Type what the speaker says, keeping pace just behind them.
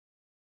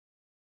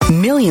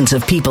Millions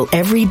of people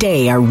every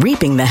day are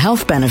reaping the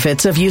health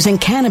benefits of using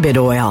cannabis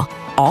oil,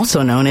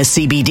 also known as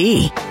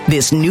CBD.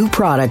 This new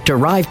product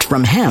derived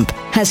from hemp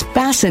has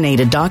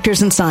fascinated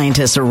doctors and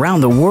scientists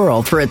around the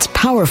world for its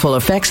powerful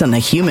effects on the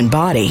human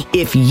body.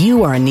 If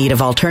you are in need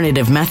of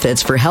alternative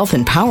methods for health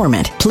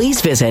empowerment, please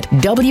visit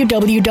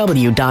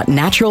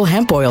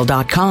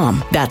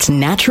www.naturalhempoil.com. That's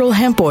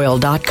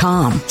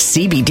naturalhempoil.com.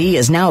 CBD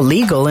is now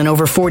legal in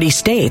over 40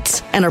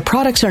 states, and our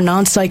products are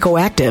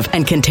non-psychoactive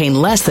and contain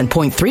less than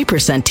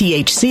 0.3%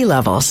 THC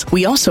levels.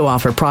 We also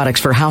offer products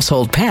for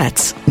household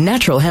pets.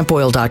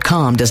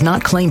 Naturalhempoil.com does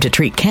not claim to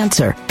treat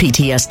cancer,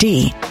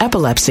 PTSD,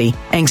 epilepsy,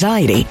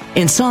 anxiety,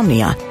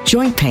 insomnia,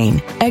 joint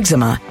pain,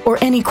 eczema, or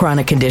any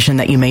chronic condition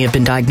that you may have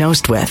been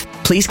diagnosed with.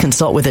 Please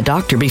consult with a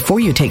doctor before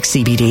you take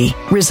CBD.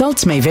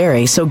 Results may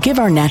vary, so give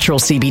our natural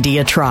CBD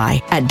a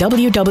try at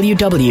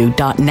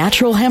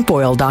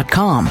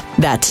www.naturalhempoil.com.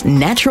 That's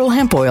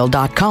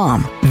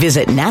naturalhempoil.com.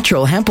 Visit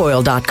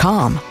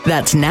naturalhempoil.com.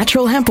 That's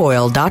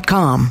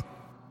naturalhempoil.com.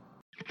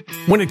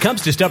 When it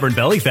comes to stubborn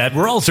belly fat,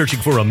 we're all searching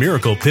for a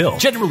miracle pill.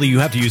 Generally, you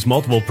have to use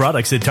multiple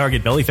products that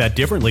target belly fat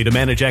differently to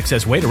manage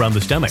excess weight around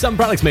the stomach. Some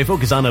products may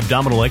focus on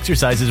abdominal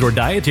exercises or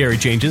dietary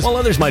changes, while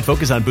others might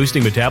focus on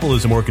boosting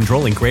metabolism or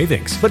controlling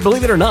cravings. But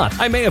believe it or not,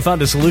 I may have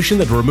found a solution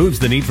that removes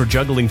the need for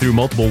juggling through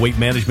multiple weight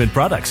management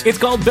products. It's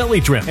called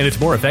Belly Trim, and it's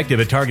more effective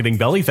at targeting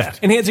belly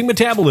fat, enhancing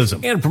metabolism,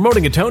 and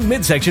promoting a toned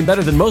midsection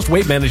better than most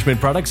weight management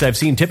products I've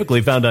seen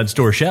typically found on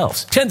store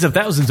shelves. Tens of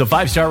thousands of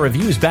 5-star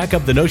reviews back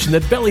up the notion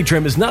that Belly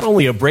Trim is not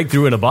only a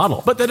breakthrough in a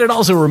bottle, but that it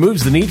also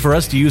removes the need for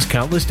us to use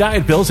countless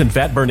diet pills and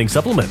fat-burning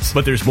supplements.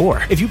 But there's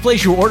more. If you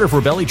place your order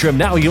for Belly Trim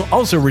now, you'll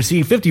also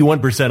receive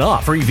 51%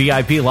 off, free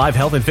VIP live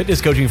health and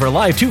fitness coaching for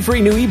life, 2 free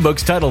new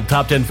ebooks titled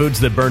Top 10 Foods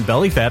That Burn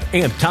Belly Fat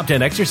and Top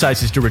 10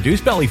 Exercises to Reduce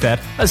Belly Fat,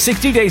 a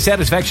 60-day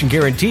satisfaction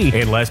guarantee,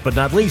 and last but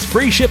not least,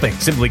 free shipping.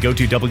 Simply go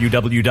to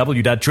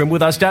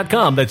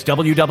www.trimwithus.com. That's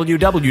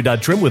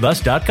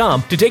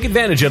www.trimwithus.com to take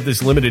advantage of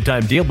this limited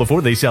time deal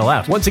before they sell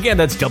out. Once again,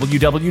 that's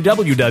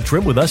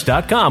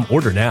www.trimwithus.com.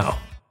 Order now.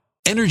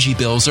 Energy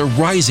bills are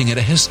rising at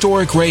a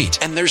historic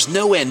rate, and there's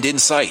no end in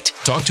sight.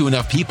 Talk to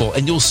enough people,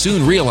 and you'll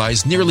soon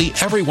realize nearly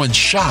everyone's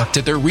shocked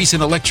at their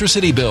recent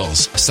electricity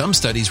bills. Some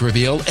studies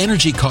reveal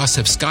energy costs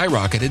have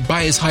skyrocketed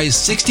by as high as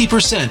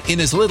 60%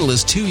 in as little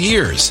as 2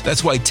 years.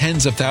 That's why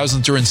tens of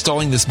thousands are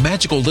installing this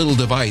magical little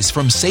device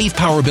from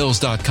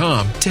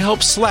SavePowerBills.com to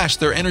help slash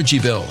their energy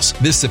bills.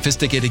 This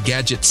sophisticated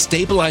gadget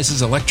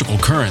stabilizes electrical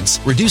currents,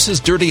 reduces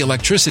dirty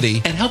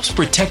electricity, and helps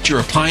protect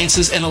your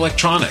appliances and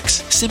electronics.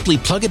 Simply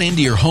plug it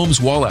into your home's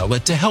wall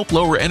outlet to help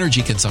lower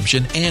energy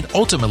consumption and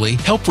ultimately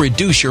help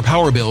reduce your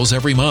power bills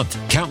every month.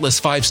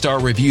 Countless 5-star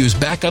reviews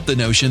back up the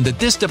notion that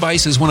this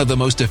device is one of the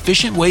most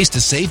efficient ways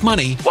to save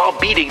money while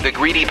beating the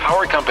greedy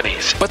power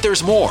companies. But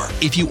there's more.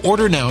 If you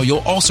order now, you'll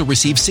also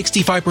receive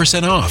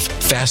 65% off,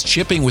 fast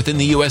shipping within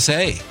the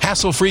USA,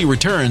 hassle-free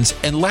returns,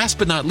 and last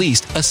but not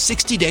least, a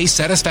 60-day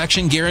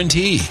satisfaction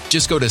guarantee.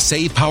 Just go to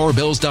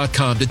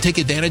SavePowerBills.com to take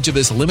advantage of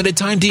this limited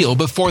time deal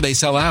before they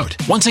sell out.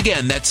 Once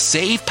again, that's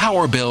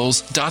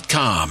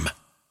SavePowerBills.com.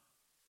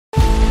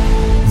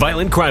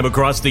 Violent crime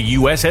across the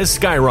U.S. has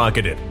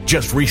skyrocketed.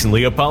 Just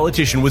recently, a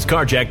politician was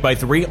carjacked by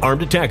 3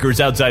 armed attackers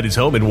outside his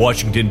home in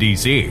Washington,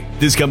 D.C.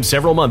 This comes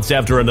several months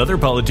after another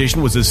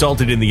politician was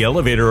assaulted in the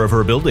elevator of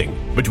her building.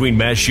 Between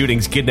mass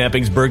shootings,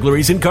 kidnappings,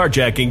 burglaries, and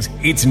carjackings,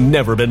 it's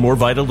never been more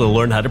vital to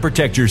learn how to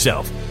protect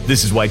yourself.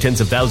 This is why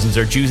tens of thousands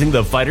are choosing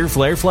the Fighter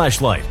Flare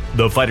flashlight.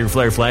 The Fighter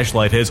Flare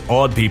flashlight has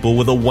awed people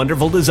with a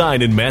wonderful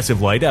design and massive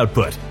light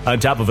output. On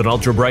top of an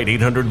ultra-bright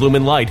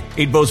 800-lumen light,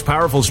 it boasts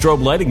powerful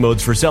strobe lighting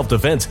modes for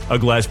self-defense, a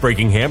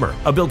glass-breaking hammer,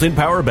 a built-in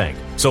power bank,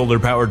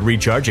 solar-powered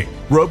recharging,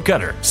 rope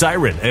cutter,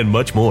 siren, and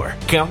much more.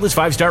 Countless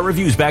 5-star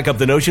reviews back up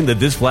the notion that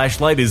this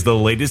flashlight is the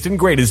latest and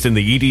greatest in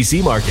the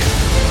EDC market.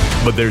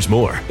 But there's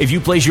more. If you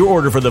place your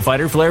order for the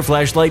Fighter Flare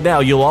flashlight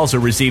now, you'll also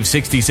receive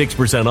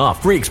 66%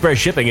 off, free express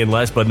shipping, and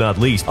last but not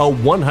least, a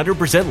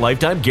 100%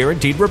 lifetime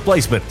guaranteed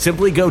replacement.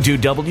 Simply go to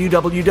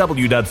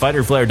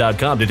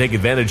www.fighterflare.com to take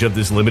advantage of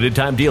this limited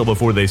time deal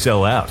before they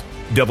sell out.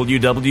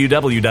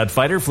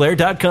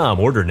 www.fighterflare.com.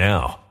 Order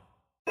now.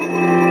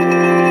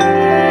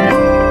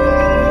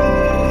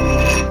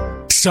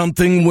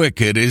 Something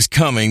wicked is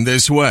coming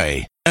this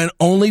way, and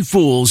only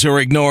fools are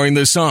ignoring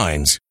the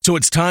signs. So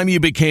it's time you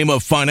became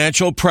a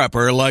financial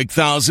prepper like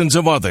thousands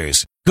of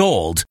others.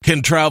 Gold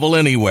can travel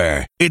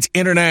anywhere. It's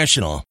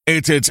international.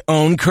 It's its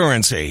own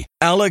currency.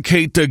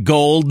 Allocate to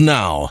gold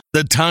now,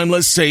 the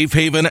timeless safe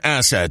haven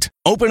asset.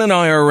 Open an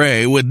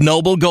IRA with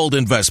Noble Gold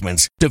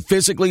Investments to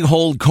physically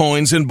hold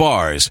coins and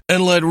bars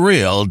and let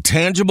real,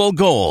 tangible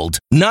gold,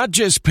 not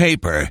just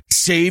paper,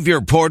 Save your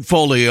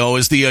portfolio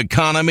as the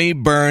economy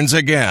burns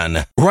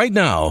again. Right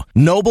now,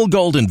 Noble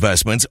Gold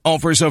Investments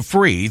offers a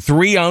free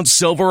 3-ounce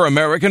silver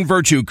American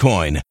Virtue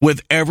coin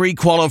with every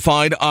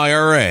qualified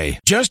IRA.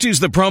 Just use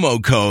the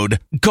promo code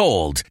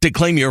GOLD to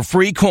claim your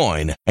free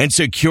coin and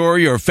secure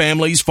your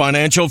family's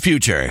financial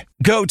future.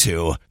 Go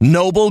to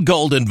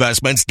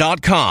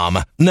noblegoldinvestments.com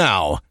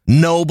now.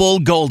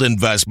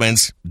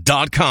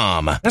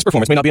 noblegoldinvestments.com. Past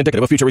performance may not be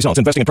indicative of future results.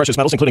 Investing in precious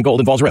metals, including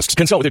gold, involves risks.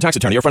 Consult with your tax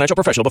attorney or financial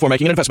professional before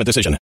making an investment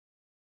decision.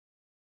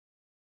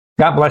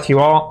 God bless you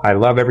all. I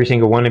love every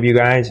single one of you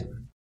guys.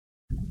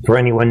 For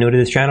anyone new to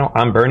this channel,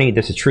 I'm Bernie.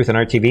 This is Truth in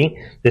RTV.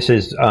 This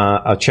is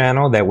a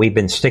channel that we've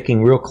been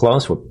sticking real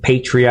close with.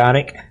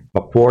 Patriotic.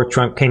 Before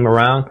Trump came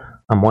around,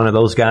 I'm one of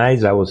those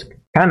guys. I was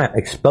kind of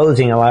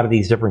exposing a lot of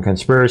these different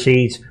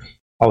conspiracies.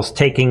 I was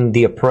taking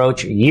the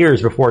approach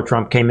years before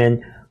Trump came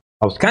in.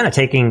 I was kind of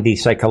taking the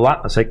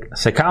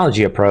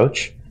psychology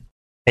approach.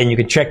 And you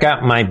can check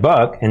out my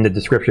book in the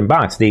description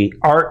box, The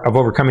Art of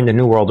Overcoming the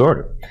New World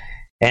Order.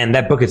 And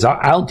that book is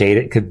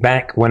outdated because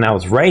back when I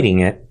was writing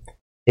it,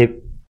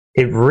 it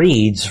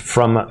reads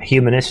from a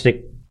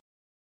humanistic,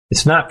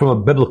 it's not from a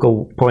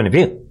biblical point of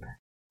view.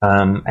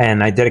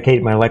 And I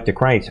dedicated my life to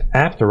Christ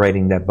after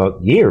writing that book,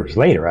 years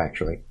later,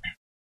 actually.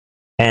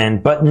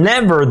 But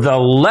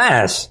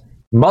nevertheless,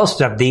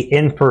 most of the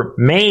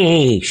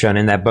information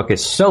in that book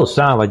is so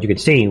solid. You can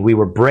see we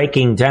were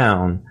breaking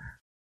down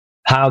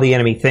how the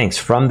enemy thinks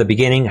from the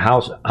beginning,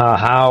 how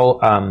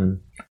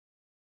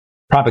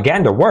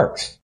propaganda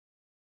works,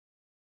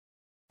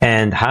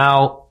 and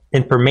how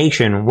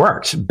information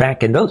works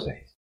back in those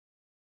days.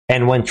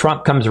 And when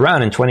Trump comes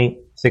around in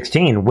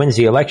 2016, wins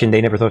the election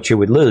they never thought she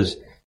would lose,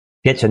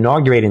 gets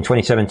inaugurated in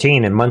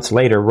 2017, and months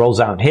later rolls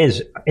out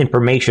his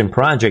information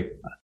project,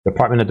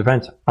 Department of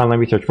Defense Online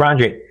Research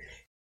Project,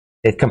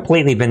 it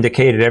completely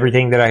vindicated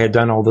everything that I had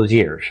done all those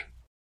years.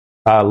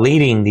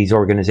 Leading these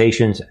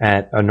organizations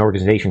at an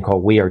organization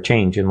called We Are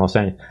Change in Los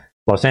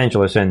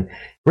Angeles, and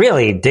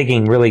really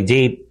digging really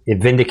deep. It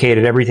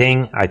vindicated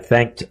everything. I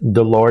thanked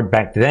the Lord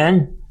back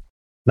then.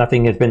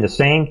 Nothing has been the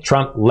same.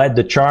 Trump led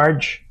the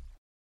charge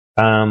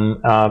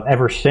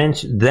ever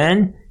since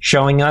then,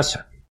 showing us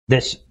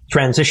this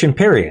transition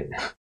period.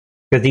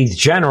 Because these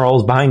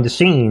generals behind the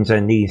scenes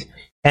and these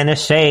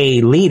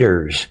NSA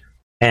leaders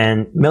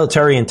and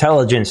military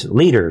intelligence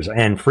leaders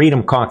and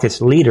Freedom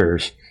Caucus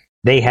leaders,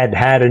 they had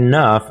had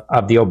enough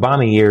of the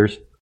Obama years,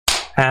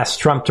 asked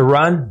Trump to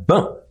run,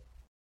 boom.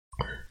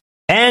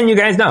 And you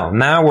guys know,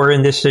 now we're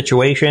in this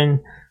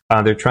situation.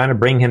 They're trying to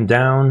bring him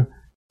down,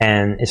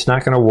 and it's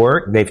not going to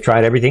work. They've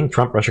tried everything,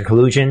 Trump-Russia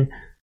collusion.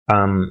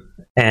 We're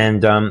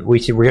going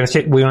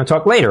to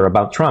talk later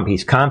about Trump.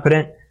 He's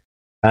competent.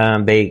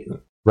 He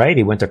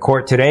went to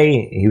court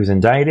today. He was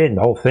indicted and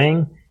the whole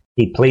thing.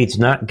 He pleads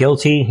not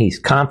guilty. He's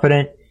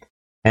confident.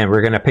 And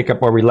we're going to pick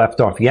up where we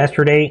left off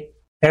yesterday.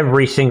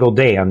 Every single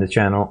day on this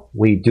channel,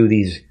 we do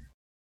these.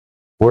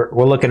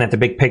 We're looking at the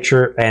big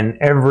picture, and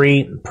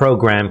every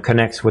program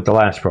connects with the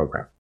last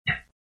program.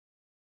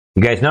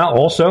 You guys know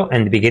also,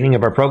 in the beginning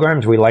of our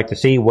programs, we like to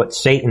see what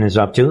Satan is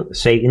up to.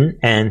 Satan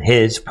and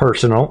his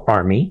personal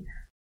army,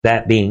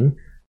 that being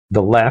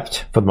the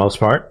left for the most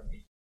part.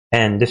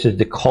 And this is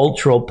the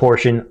cultural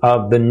portion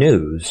of the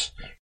news,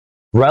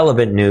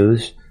 relevant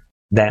news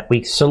that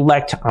we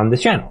select on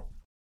this channel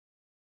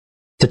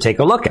to take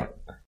a look at.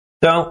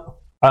 So,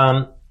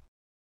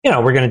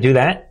 we're going to do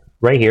that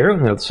right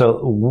here. So,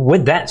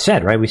 with that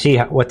said, right, we see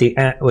what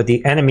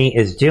the enemy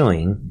is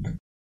doing,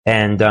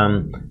 and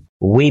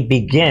we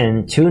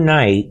begin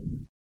tonight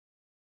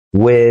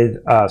with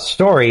a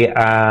story.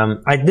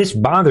 This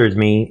bothers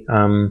me,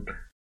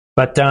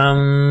 but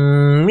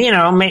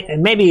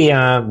maybe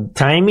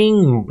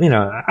timing.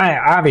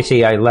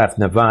 I left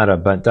Nevada,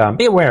 but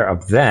be aware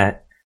of that.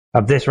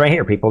 Of this right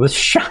here, people. This is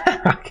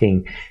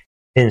shocking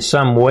in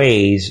some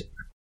ways.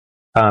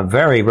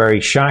 Very,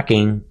 very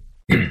shocking.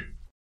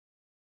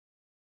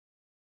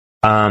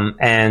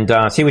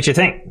 See what you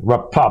think.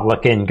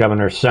 Republican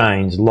governor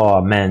signs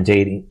law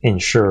mandating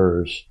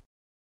insurers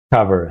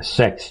cover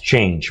sex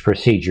change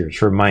procedures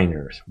for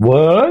minors.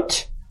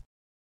 What?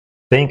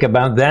 Think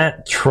about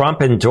that.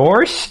 Trump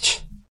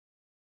endorsed?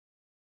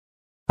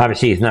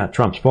 Obviously, it's not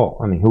Trump's fault.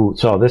 I mean, who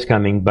saw this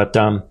coming? But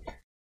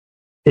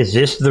is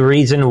this the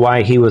reason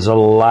why he was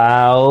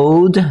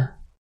allowed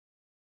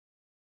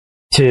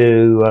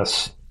to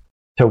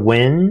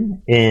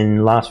win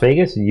in Las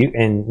Vegas?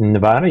 In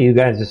Nevada? You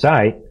guys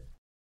decide.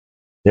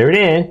 There it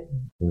is.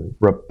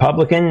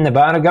 Republican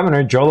Nevada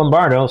Governor Joe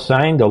Lombardo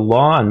signed a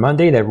law on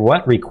Monday that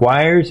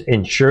requires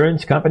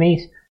insurance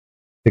companies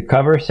to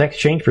cover sex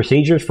change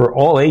procedures for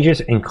all ages,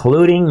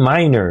 including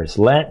minors.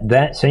 Let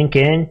that sink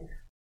in.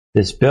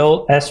 This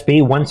bill,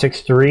 SB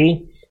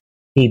 163,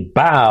 he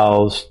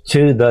bows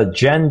to the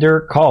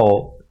gender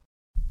cult.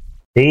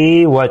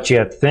 See what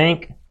you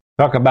think.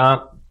 Talk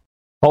about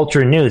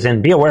culture news,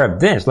 and be aware of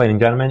this, ladies and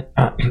gentlemen.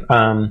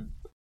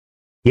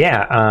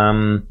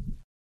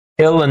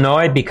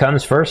 Illinois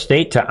becomes first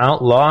state to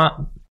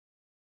outlaw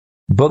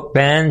book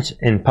bans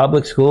in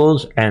public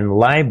schools and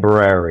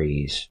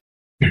libraries.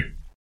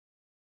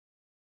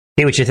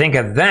 See what you think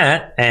of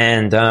that.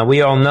 And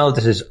we all know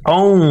this is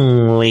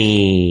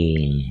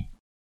only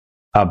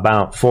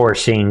about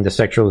forcing the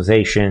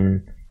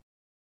sexualization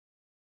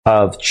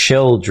of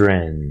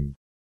children.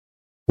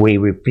 We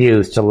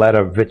refuse to let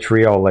a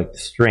vitriolic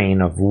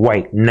strain of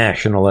white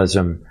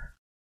nationalism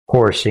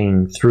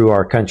coursing through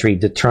our country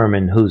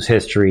determine whose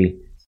history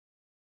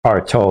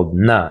are told.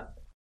 Not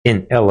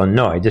in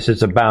Illinois. This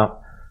is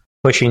about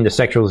pushing the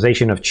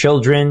sexualization of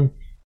children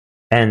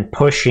and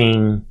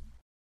pushing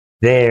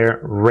their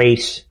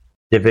race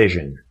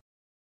division.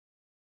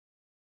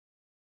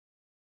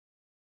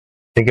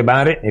 Think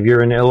about it. If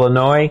you're in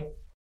Illinois,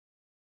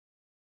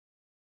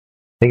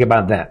 think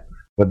about that,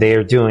 what they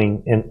are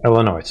doing in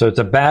Illinois. So it's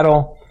a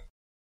battle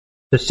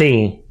to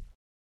see.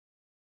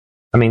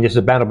 I mean, this is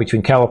a battle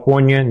between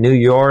California, New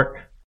York,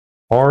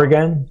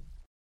 Oregon,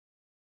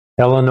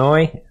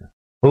 Illinois.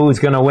 Who's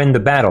going to win the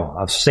battle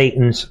of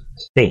Satan's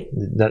state,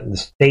 the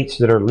states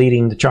that are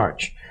leading the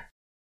charge?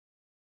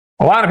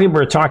 A lot of people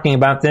are talking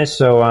about this,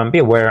 so be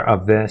aware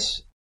of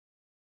this.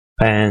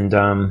 And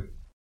I'm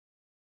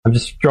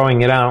just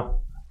throwing it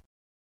out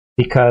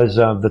because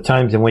of the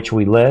times in which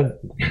we live.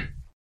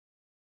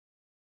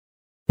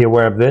 Be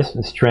aware of this.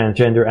 This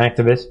transgender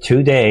activist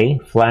today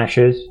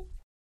flashes.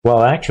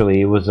 Well,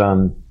 actually, it was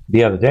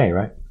the other day,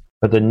 right?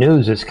 But the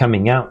news is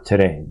coming out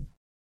today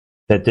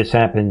that this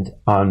happened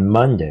on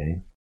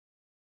Monday.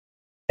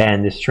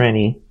 And this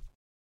tranny,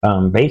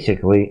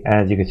 basically,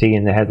 as you can see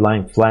in the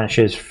headline,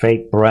 flashes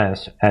fake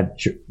breasts at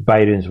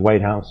Biden's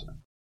White House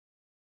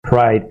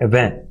Pride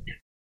event.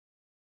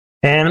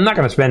 And I'm not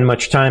going to spend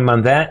much time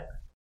on that.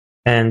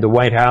 And the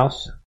White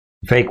House,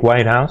 fake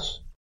White House,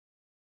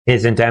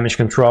 is in damage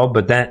control.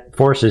 But that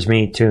forces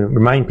me to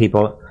remind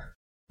people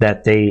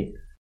that they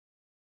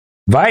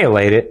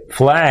violated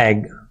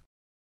flag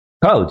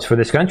codes for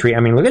this country. I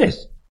mean, look at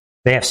this.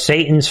 They have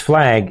Satan's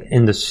flag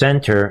in the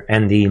center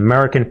and the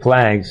American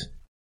flags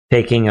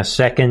taking a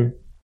second,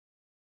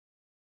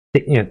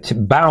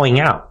 bowing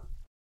out.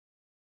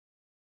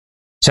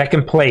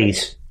 Second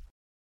place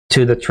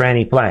to the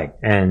tranny flag.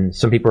 And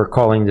some people are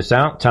calling this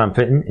out, Tom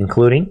Fitton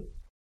including.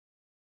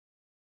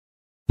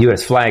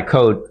 U.S. flag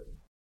code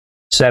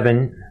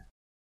 7E,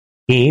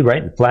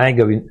 right? The flag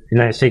of the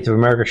United States of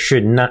America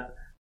should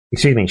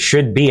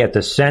be at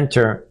the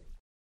center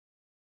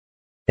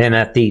and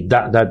at the ...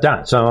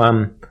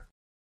 So,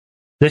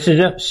 this is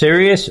a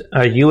serious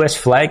U.S.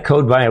 flag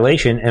code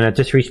violation and a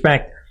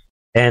disrespect.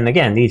 And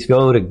again, these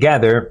go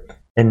together.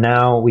 And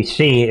now we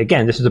see,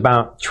 again, this is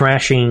about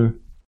trashing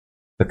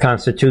the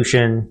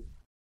Constitution.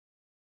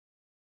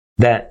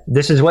 That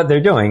this is what they're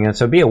doing. And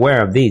so be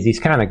aware of these. These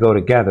kind of go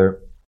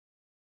together.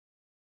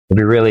 If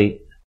you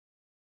really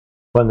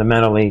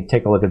fundamentally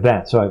take a look at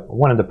that. So I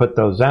wanted to put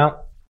those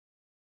out.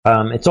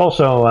 It's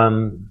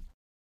also,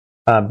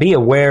 be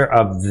aware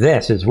of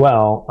this as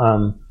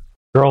well.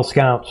 Girl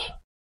Scouts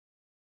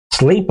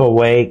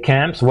sleepaway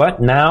camps,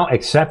 what now?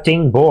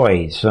 Accepting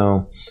boys.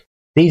 So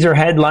these are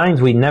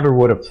headlines we never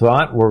would have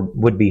thought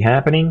would be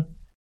happening.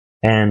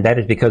 And that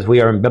is because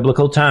we are in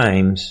biblical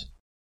times.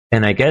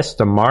 And I guess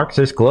the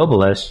Marxist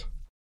globalists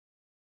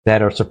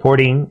that are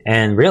supporting,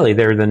 and really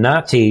they're the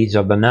Nazis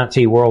of the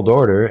Nazi world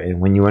order. And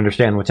when you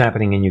understand what's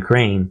happening in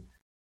Ukraine,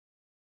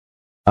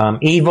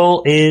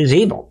 evil is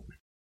evil.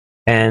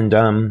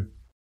 And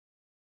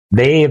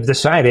they have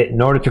decided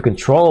in order to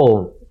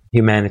control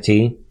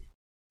humanity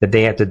that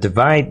they have to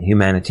divide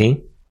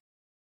humanity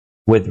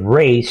with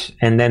race,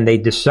 and then they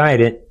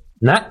decided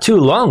not too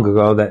long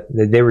ago that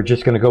they were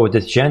just going to go with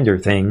this gender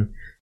thing,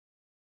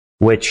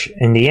 which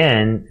in the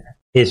end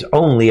is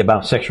only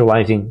about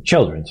sexualizing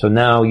children. So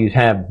now you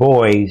have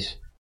boys.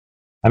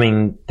 I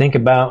mean, think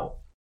about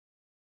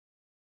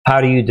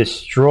how do you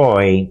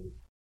destroy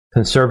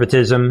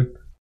conservatism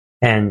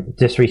and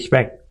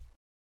disrespect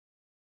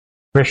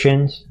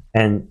Christians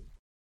and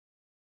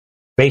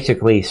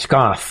basically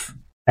scoff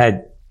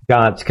at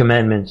God's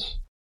commandments,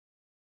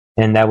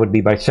 and that would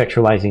be by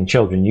sexualizing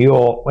children.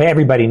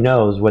 Everybody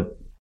knows what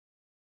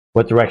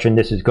direction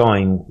this is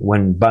going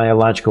when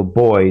biological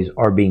boys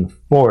are being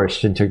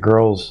forced into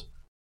girls'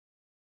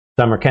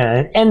 summer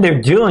camp, and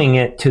they're doing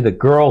it to the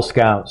Girl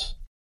Scouts.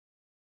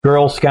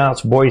 Girl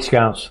Scouts, Boy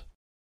Scouts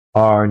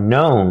are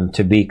known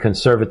to be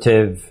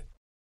conservative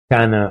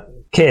kind of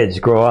kids.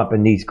 Grow up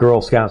in these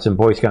Girl Scouts and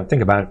Boy Scouts.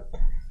 Think about it.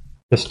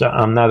 Just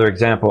another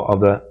example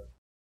of the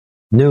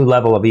new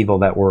level of evil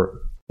that we're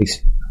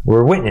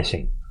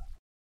witnessing.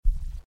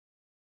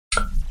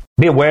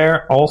 Be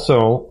aware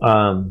also,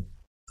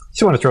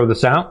 just want to throw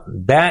this out.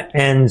 That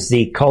ends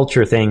the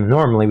culture thing.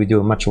 Normally we do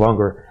a much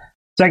longer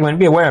segment.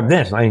 Be aware of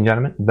this, ladies and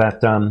gentlemen,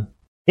 that,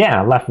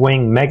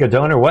 left-wing mega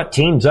donor, what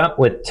teams up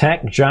with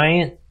tech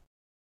giant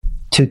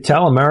to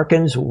tell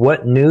Americans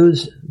what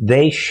news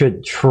they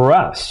should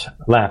trust.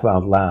 Laugh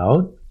out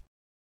loud.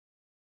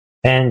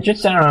 And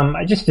just,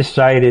 I just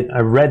decided,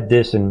 I read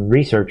this and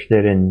researched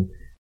it and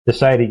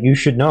decided you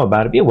should know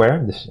about it. Be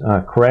aware. This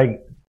Craig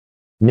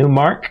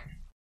Newmark,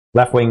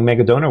 left-wing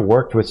mega donor,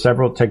 worked with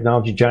several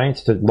technology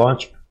giants to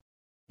launch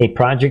a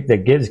project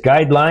that gives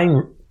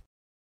guideline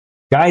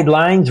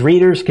guidelines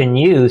readers can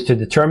use to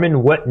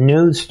determine what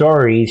news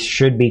stories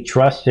should be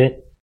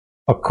trusted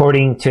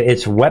according to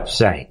its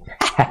website.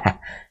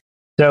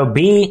 So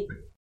be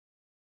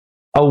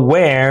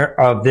aware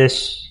of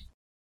this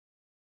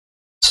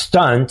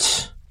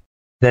stunt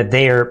that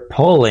they are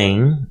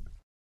pulling.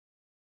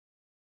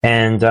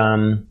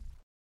 And,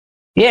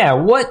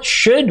 what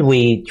should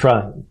we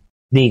trust?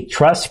 The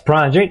Trust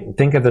Project,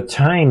 think of the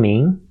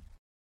timing,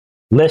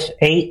 lists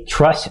 8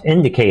 trust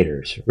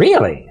indicators,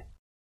 really,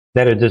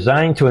 that are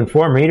designed to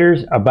inform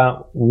readers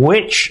about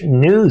which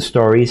news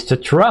stories to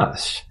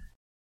trust.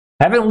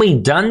 Haven't we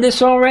done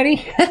this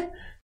already?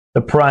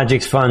 The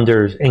project's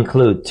funders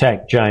include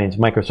tech giants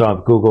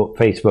Microsoft, Google,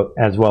 Facebook,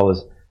 as well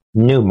as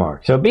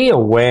Newmark. So be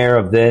aware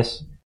of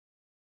this.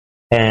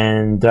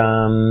 And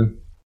I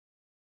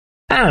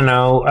don't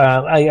know.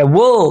 I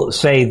will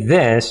say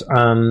this.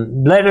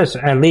 Let us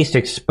at least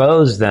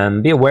expose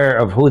them. Be aware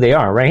of who they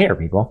are right here,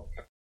 people.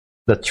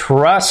 The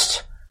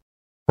Trust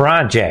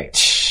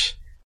Project.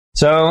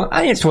 So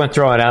I just want to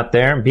throw it out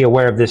there and be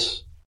aware of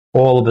this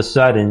all of a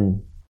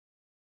sudden.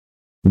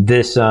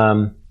 This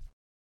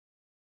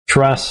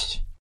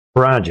Trust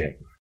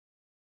Project.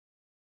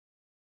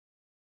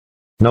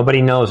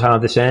 Nobody knows how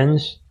this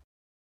ends.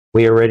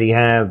 We already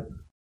have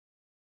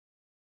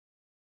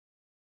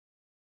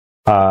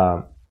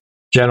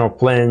General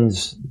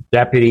Flynn's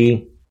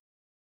deputy,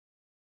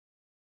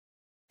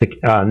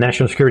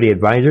 national security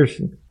advisors,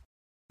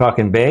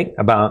 talking big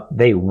about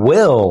they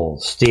will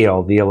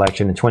steal the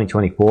election in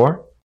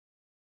 2024.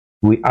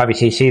 We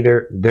obviously see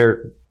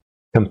they're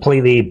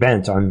completely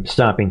bent on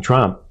stopping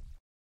Trump.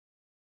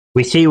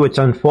 We see what's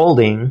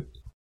unfolding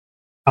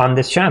on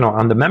this channel,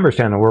 on the members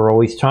channel. We're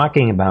always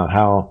talking about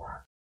how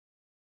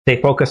they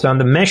focus on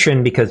the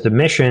mission because the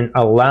mission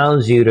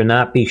allows you to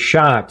not be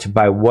shocked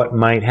by what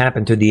might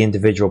happen to the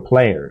individual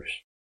players.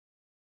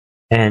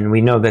 And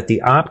we know that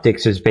the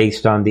optics is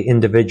based on the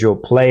individual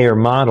player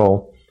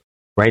model.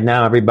 Right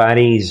now,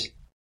 everybody's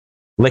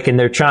licking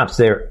their chops.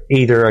 They're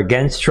either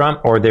against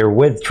Trump or they're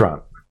with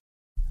Trump.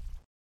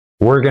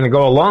 We're going to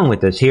go along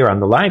with this here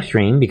on the live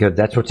stream because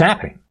that's what's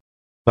happening.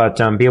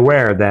 But be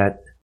aware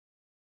that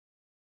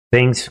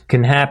things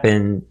can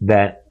happen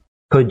that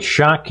could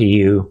shock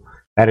you.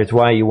 That is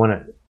why you want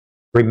to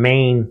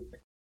remain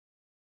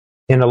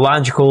in a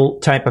logical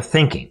type of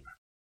thinking.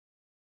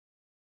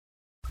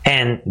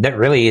 And that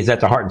really is at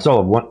the heart and soul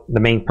of what the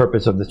main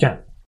purpose of the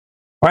channel.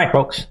 All right,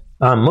 folks,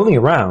 moving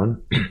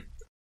around,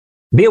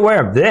 be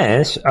aware of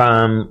this.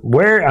 How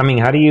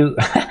do you...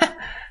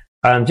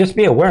 just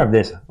be aware of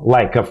this,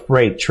 like a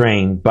freight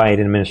train,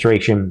 Biden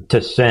administration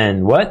to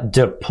send what?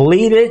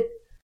 Depleted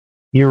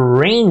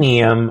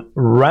uranium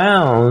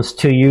rounds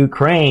to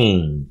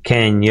Ukraine.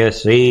 Can you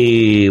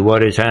see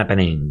what is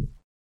happening?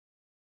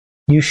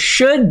 You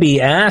should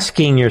be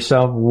asking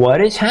yourself,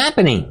 what is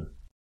happening?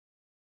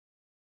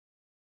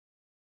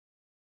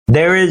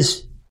 There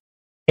is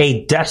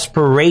a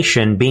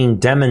desperation being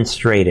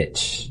demonstrated.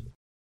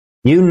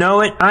 You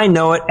know it, I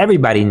know it,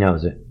 everybody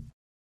knows it.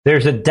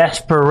 There's a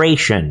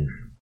desperation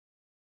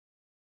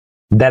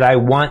that I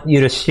want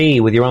you to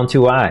see with your own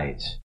 2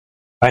 eyes.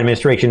 The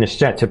administration is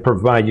set to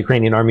provide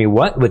Ukrainian army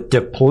what? With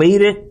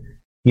depleted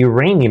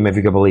uranium, if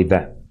you can believe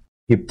that.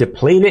 You've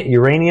depleted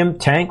uranium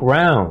tank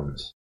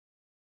rounds.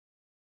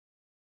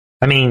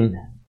 I mean,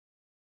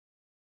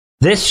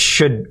 this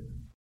should,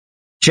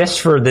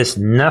 just for this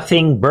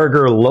nothing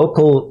burger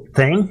local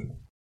thing,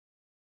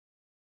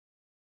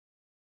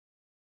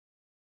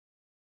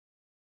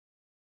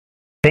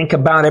 think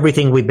about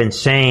everything we've been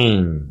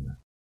saying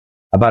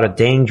about a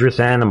dangerous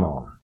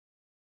animal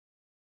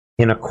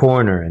in a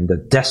corner and the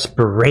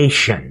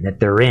desperation that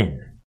they're in.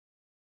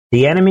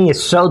 The enemy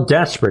is so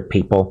desperate,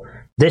 people.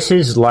 This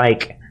is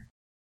like,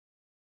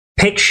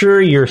 picture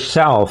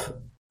yourself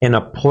in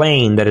a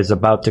plane that is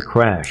about to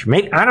crash.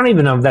 I don't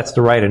even know if that's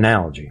the right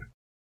analogy.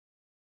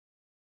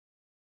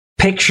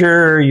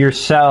 Picture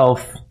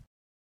yourself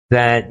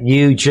that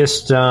you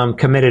just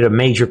committed a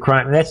major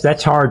crime.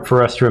 That's hard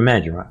for us to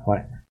imagine,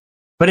 right?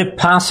 But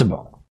it's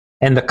possible.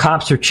 And the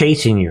cops are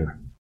chasing you.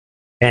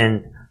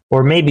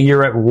 Or maybe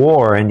you're at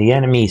war and the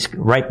enemy's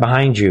right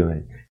behind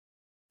you,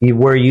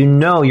 where you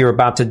know you're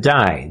about to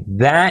die.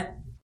 That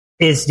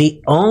is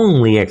the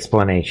only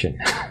explanation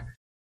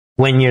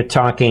when you're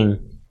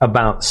talking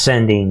about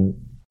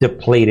sending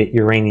depleted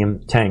uranium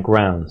tank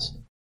rounds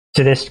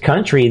to this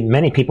country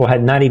many people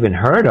had not even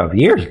heard of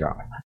years ago.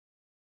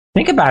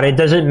 Think about it.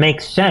 Does it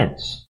make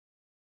sense?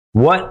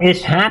 What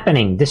is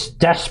happening? This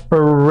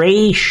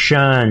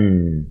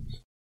desperation.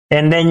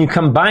 And then you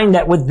combine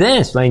that with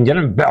this. Ladies and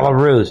gentlemen,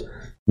 Belarus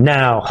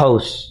now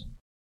hosts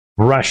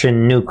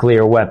Russian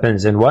nuclear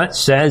weapons and what?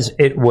 Says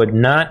it would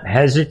not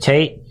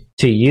hesitate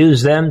to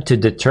use them to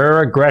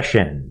deter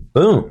aggression.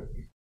 Boom.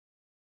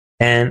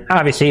 And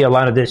obviously a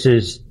lot of this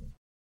is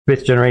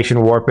fifth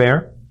generation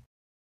warfare.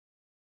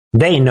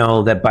 They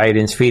know that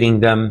Biden's feeding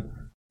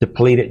them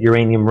depleted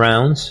uranium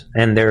rounds.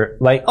 And they're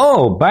like,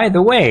 oh, by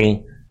the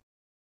way,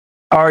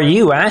 are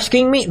you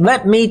asking me?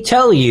 Let me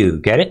tell you.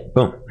 Get it?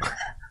 Boom.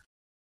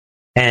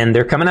 And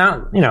they're coming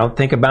out,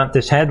 think about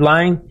this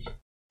headline.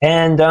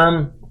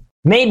 And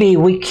maybe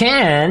we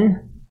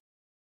can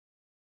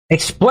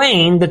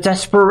explain the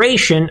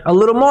desperation a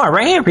little more.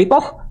 Right here,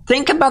 people.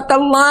 Think about the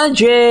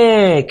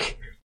logic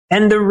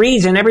and the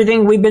reason,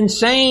 everything we've been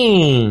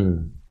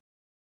saying.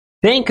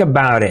 Think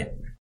about it.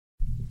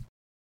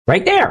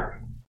 Right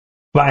there.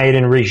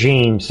 Biden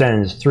regime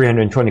sends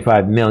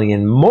 $325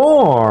 million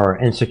more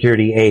in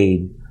security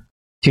aid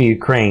to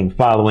Ukraine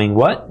following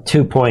what?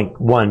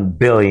 $2.1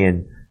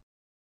 billion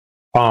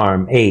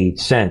arm aid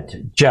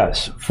sent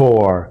just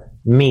for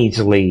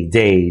measly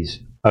days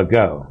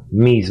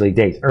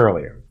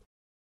earlier.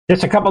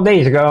 Just a couple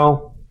days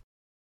ago.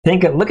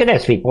 Look at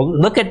this,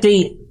 people.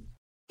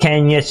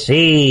 Can you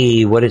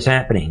see what is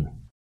happening?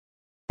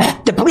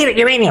 Depleted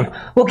uranium.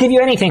 We'll give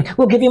you anything.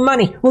 We'll give you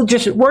money. We'll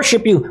just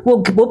worship you.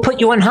 We'll put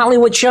you on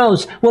Hollywood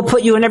shows. We'll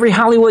put you in every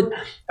Hollywood,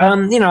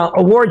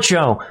 award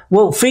show.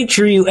 We'll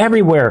feature you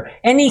everywhere.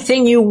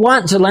 Anything you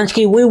want,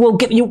 Zelensky, we will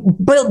give you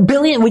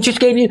billion. We just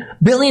gave you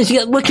billions.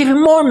 We'll give you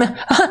more.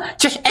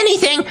 Just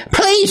anything,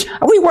 please.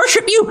 We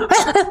worship you.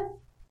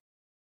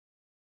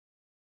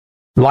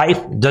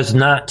 Life does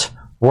not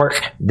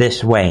work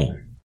this way.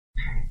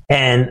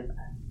 And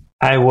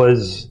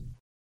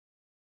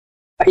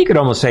you could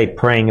almost say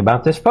praying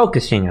about this,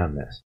 focusing on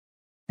this.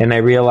 And I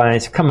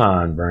realized, come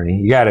on, Bernie,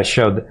 you got to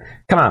show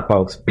come on,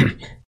 folks.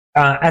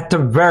 At the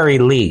very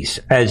least,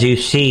 as you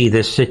see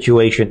this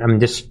situation,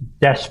 this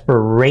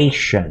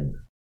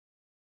desperation,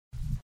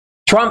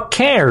 Trump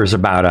cares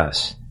about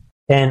us.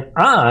 And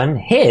on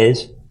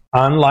his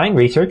online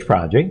research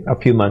project a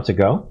few months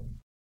ago,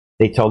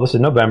 they told us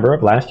in November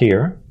of last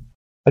year,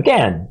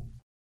 again,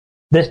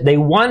 they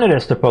wanted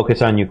us to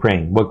focus on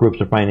Ukraine. What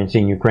groups are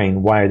financing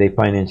Ukraine? Why are they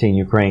financing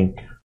Ukraine?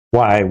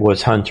 Why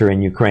was Hunter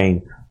in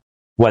Ukraine?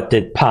 What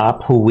did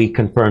Pop, who we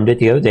confirmed it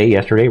the other day,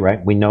 yesterday,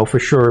 right? We know for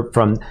sure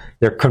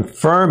they're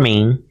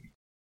confirming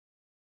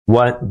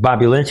what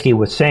Bobulinski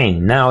was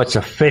saying. Now it's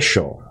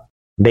official.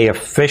 They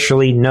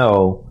officially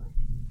know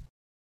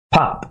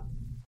Pop.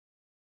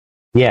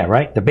 Yeah,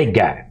 right? The big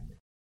guy.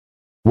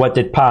 What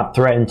did Pop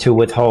threaten to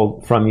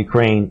withhold from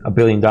Ukraine? $1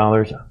 billion?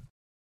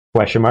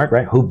 Question mark,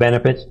 right? Who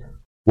benefits?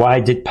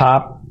 Why did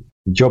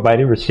Joe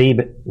Biden receive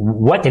it?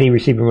 What did he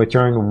receive in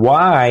return?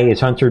 Why is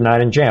Hunter not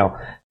in jail?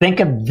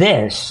 Think of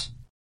this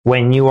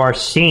when you are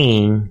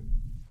seeing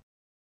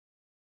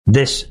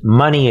this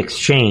money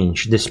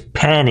exchange, this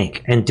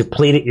panic and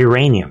depleted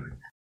uranium.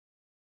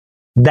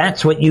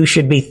 That's what you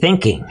should be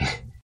thinking.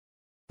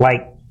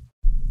 Like,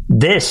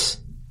 this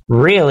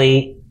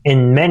really,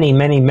 in many,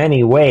 many,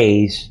 many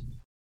ways,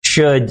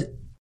 should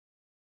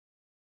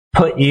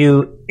put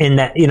you in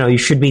that, you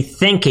should be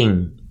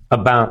thinking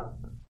about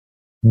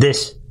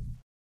this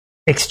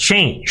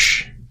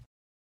exchange.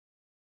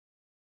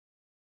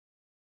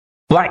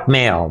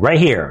 Blackmail, right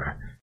here.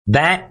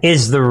 That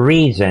is the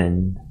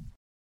reason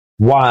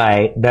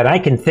why that I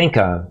can think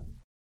of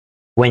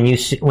when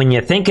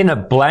you're thinking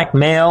of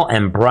blackmail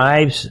and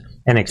bribes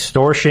and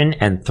extortion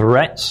and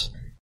threats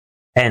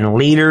and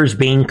leaders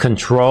being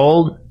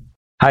controlled.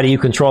 How do you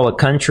control a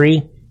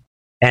country?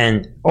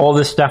 And all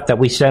this stuff that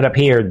we set up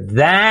here,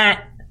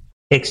 that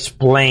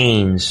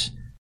explains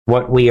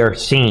what we are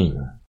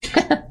seeing.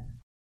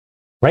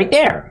 Right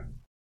there.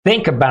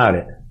 Think about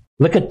it.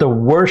 Look at the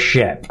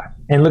worship.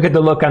 And look at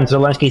the look on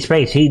Zelensky's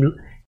face. He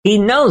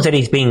knows that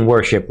he's being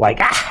worshipped. Like,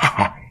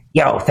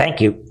 yo, thank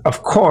you.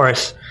 Of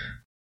course,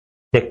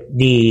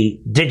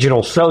 the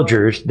digital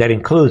soldiers, that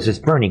includes this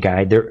Bernie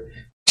guy, they're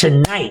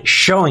tonight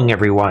showing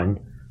everyone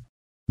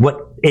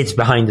what is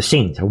behind the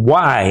scenes.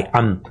 Why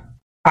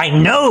I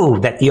know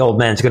that the old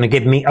man's going to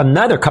give me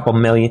another couple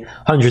million,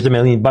 hundreds of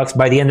million bucks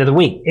by the end of the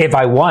week if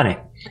I want it.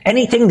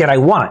 Anything that I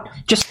want,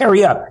 just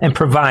hurry up and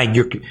provide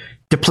your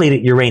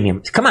depleted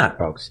uranium. Come on,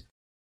 folks.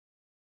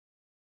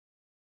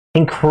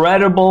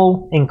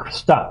 Incredible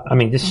stuff.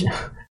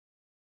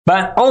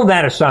 But all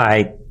that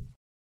aside,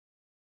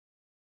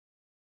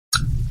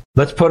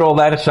 let's put all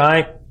that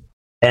aside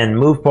and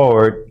move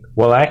forward.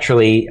 Well,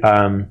 actually,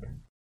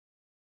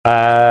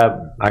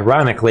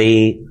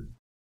 ironically,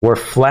 we're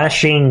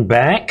flashing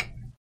back.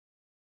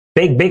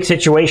 Big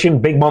situation,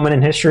 big moment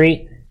in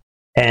history.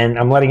 And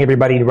I'm letting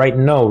everybody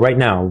know right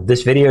now,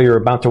 this video you're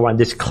about to watch,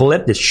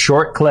 this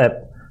short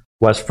clip,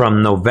 was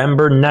from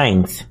November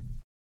 9th,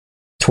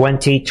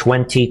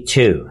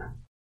 2022.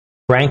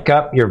 Crank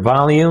up your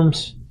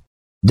volumes.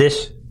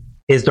 This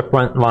is the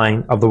front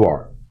line of the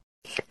war.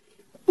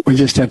 We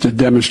just have to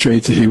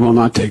demonstrate that he will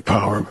not take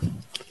power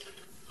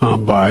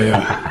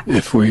by,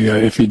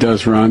 if he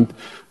does run,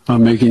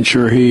 making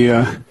sure he,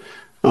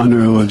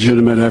 under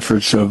legitimate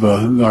efforts of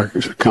our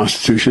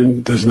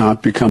Constitution, does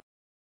not become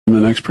the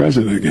next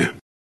president again.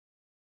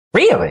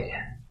 Really?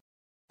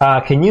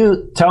 Can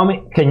you tell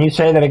me, can you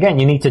say that again?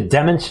 You need to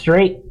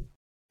demonstrate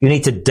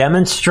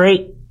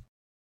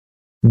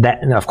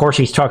that, and of course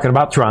he's talking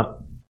about Trump.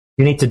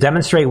 You need to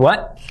demonstrate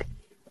what?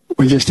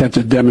 We just have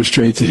to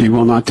demonstrate that he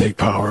will not take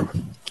power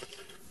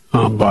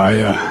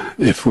by,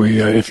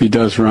 if he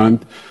does run,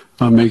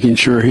 making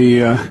sure he,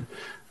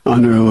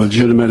 under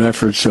legitimate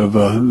efforts of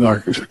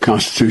our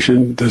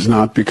Constitution, does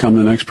not become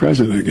the next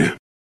president again.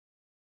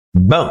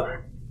 Boom.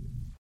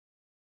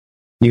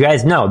 You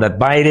guys know that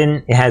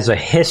Biden has a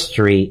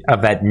history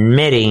of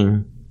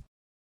admitting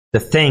the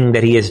thing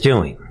that he is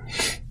doing.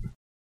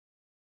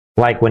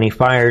 Like when he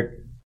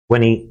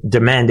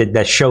demanded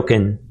that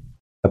Shokin,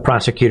 a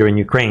prosecutor in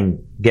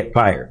Ukraine, get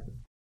fired.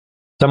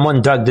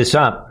 Someone dug this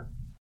up,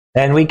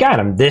 and we got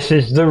him. This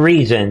is the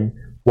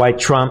reason why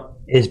Trump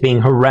is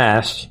being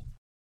harassed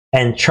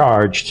and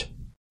charged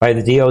by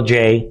the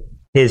DOJ.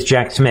 Here's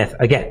Jack Smith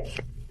again.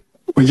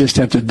 We just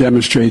have to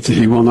demonstrate that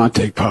he will not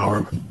take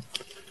power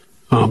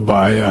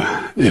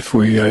by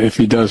if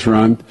he does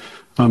run,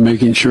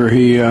 making sure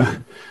he,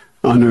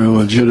 under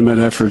legitimate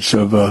efforts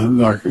of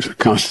our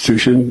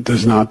Constitution,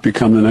 does not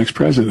become the next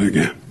president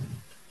again.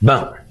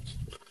 Boom.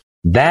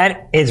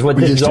 That is what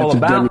this is all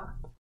about.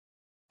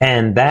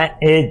 And there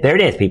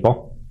it is,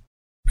 people.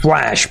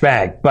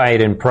 Flashback.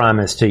 Biden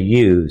promised to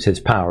use his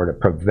power to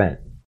prevent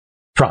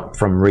Trump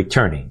from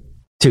returning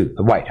to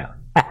the White House.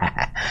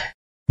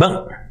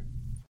 Boom.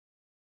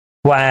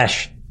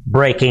 Flash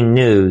breaking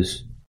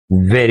news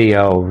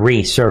video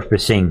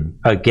resurfacing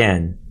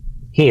again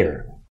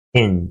here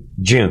in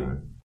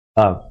June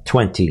of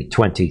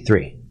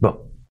 2023. Boom.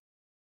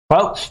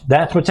 Folks,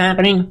 that's what's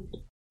happening.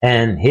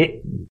 And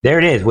there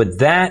it is. With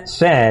that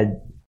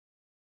said,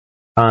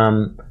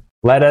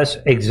 let us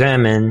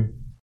examine.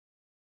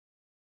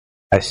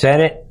 I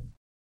said it.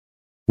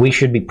 We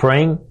should be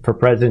praying for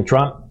President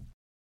Trump.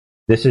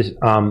 This is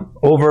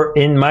over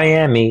in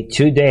Miami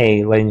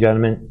today, ladies and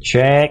gentlemen.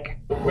 Check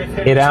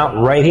it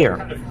out right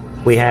here.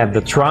 We have the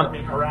Trump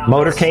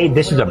motorcade.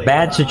 This is a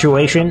bad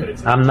situation.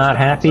 I'm not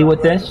happy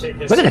with this.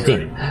 Look at the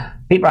team.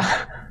 People,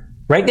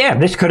 right there.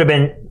 This could have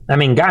been, I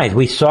mean, guys,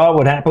 we saw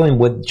what happened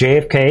with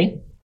JFK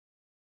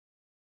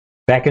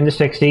back in the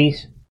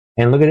 60s.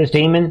 And look at this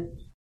demon.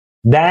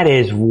 That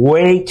is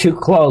way too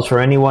close for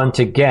anyone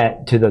to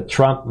get to the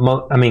Trump.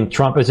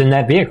 Trump is in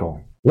that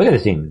vehicle. Look at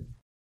this demon.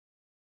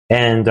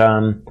 And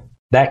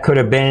that could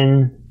have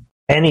been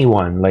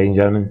anyone, ladies and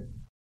gentlemen.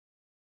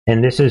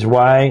 And this is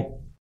why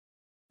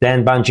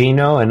Dan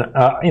Bongino, and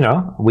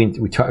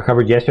we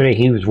covered yesterday,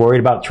 he was worried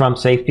about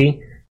Trump's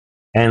safety.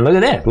 And look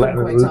at that.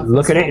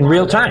 Look at it in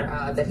real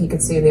time. That he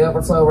could see in the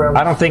overflow room.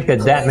 I don't think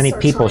that many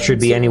people should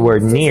be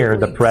anywhere near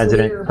the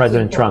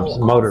President Trump's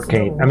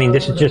motorcade. I mean,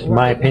 this is just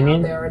my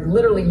opinion.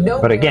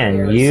 But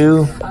again,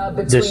 you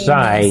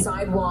decide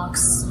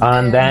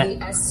on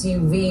that.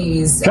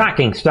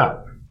 Shocking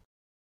stuff.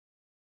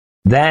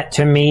 That,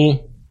 to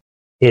me,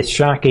 is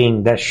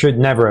shocking. That should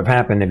never have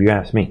happened, if you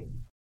ask me.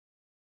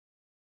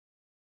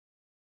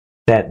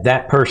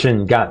 That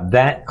person got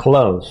that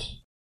close.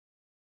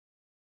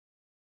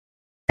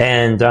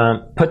 And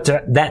put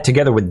that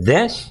together with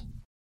this.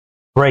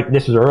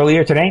 This was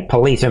earlier today.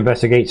 Police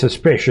investigate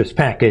suspicious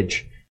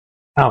package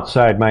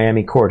outside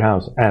Miami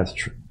courthouse as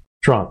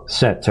Trump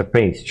set to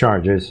face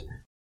charges.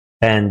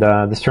 And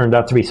this turned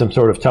out to be some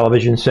sort of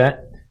television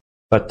set.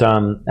 But,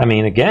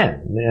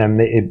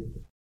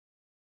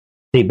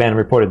 Steve Bannon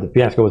reported the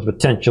fiasco was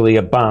potentially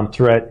a bomb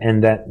threat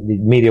and that the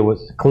media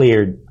was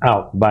cleared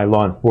out by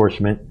law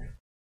enforcement.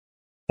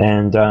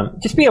 And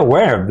just be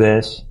aware of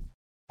this.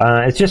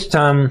 It's just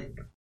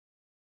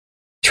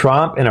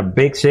Trump in a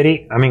big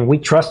city. I mean, we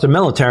trust the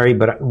military,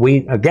 but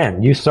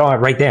you saw it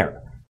right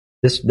there.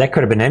 That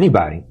could have been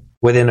anybody.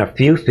 Within a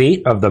few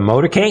feet of the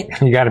motorcade,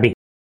 you got to be.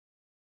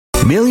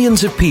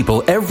 Millions of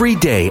people every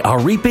day are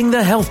reaping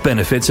the health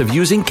benefits of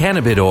using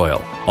cannabis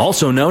oil,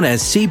 also known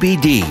as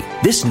CBD.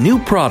 This new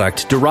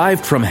product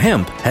derived from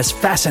hemp has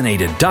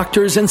fascinated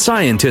doctors and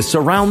scientists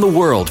around the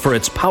world for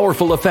its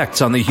powerful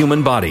effects on the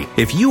human body.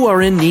 If you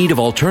are in need of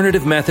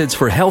alternative methods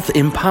for health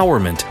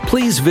empowerment,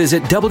 please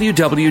visit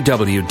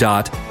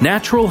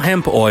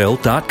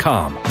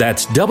www.naturalhempoil.com.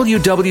 That's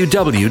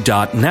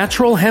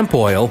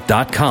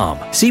www.naturalhempoil.com.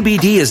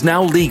 CBD is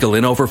now legal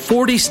in over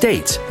 40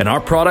 states, and our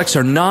products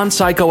are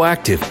non-psychoactive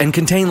and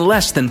contain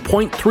less than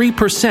 0.3%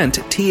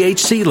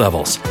 THC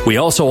levels. We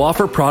also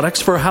offer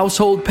products for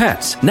household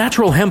pets.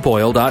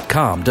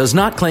 NaturalHempOil.com does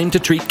not claim to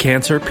treat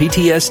cancer,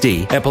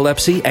 PTSD,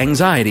 epilepsy,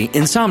 anxiety,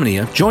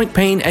 insomnia, joint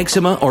pain,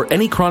 eczema, or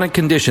any chronic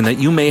condition that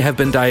you may have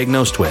been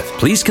diagnosed with.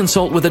 Please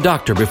consult with a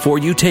doctor before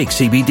you take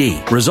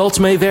CBD. Results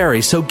may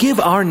vary, so give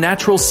our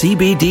natural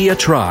CBD a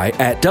try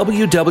at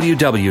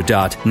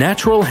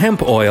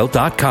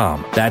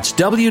www.naturalhempoil.com. That's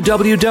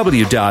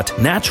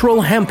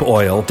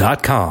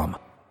www.naturalhempoil.com.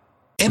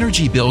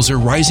 Energy bills are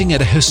rising at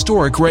a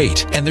historic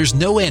rate, and there's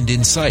no end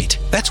in sight.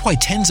 That's why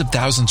tens of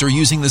thousands are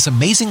using this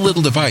amazing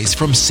little device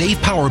from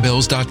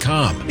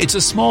SavePowerBills.com. It's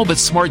a small but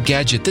smart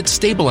gadget that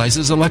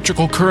stabilizes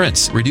electrical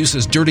currents,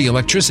 reduces dirty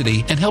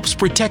electricity, and helps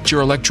protect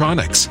your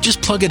electronics.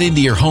 Just plug it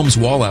into your home's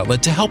wall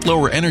outlet to help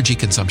lower energy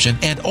consumption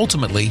and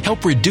ultimately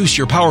help reduce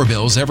your power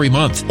bills every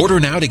month. Order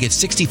now to get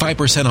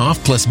 65%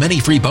 off plus many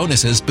free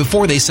bonuses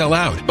before they sell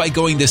out by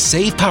going to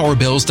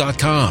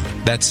SavePowerBills.com.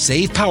 That's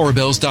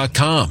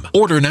SavePowerBills.com.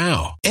 Order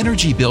now. now.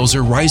 Energy bills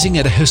are rising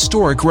at a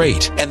historic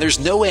rate, and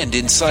there's no end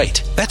in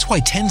sight. That's why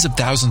tens of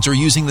thousands are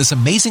using this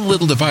amazing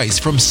little device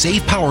from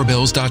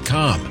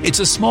SavePowerBills.com. It's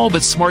a small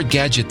but smart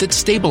gadget that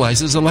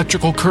stabilizes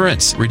electrical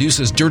currents,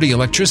 reduces dirty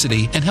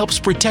electricity, and helps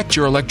protect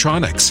your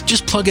electronics.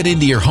 Just plug it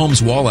into your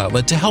home's wall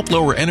outlet to help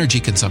lower energy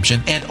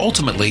consumption and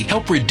ultimately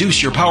help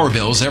reduce your power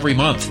bills every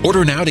month.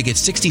 Order now to get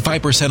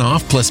 65%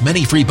 off plus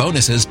many free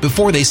bonuses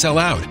before they sell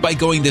out by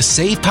going to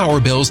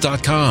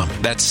SavePowerBills.com.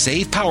 That's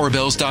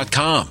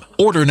SavePowerBills.com.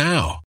 Order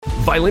now.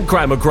 Violent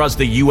crime across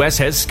the U.S.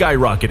 has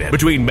skyrocketed.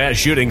 Between mass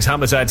shootings,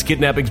 homicides,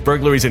 kidnappings,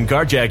 burglaries, and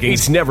carjackings,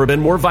 it's never been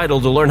more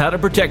vital to learn how to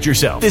protect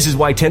yourself. This is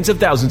why tens of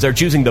thousands are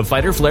choosing the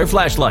Fighter Flare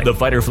flashlight. The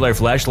Fighter Flare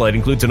flashlight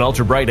includes an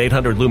ultra-bright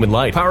 800-lumen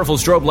light, powerful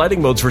strobe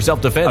lighting modes for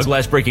self-defense, a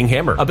glass-breaking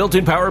hammer, a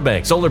built-in power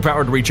bank,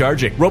 solar-powered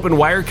recharging, rope and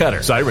wire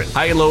cutter, siren,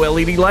 high and low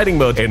LED lighting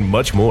mode, and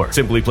much more.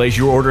 Simply place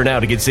your order now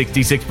to get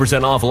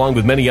 66% off along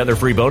with many other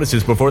free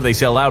bonuses before they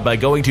sell out by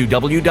going to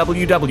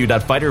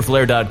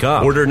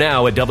www.fighterflare.com. Order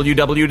now at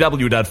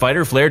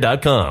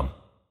www.fighterflare.com.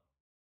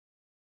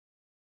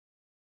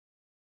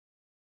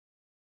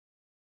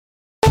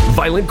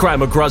 Violent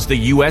crime across the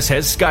U.S.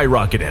 has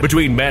skyrocketed.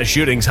 Between mass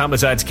shootings,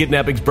 homicides,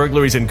 kidnappings,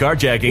 burglaries, and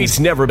carjackings, it's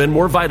never been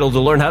more vital to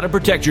learn how to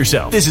protect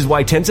yourself. This is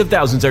why tens of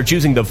thousands are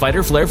choosing the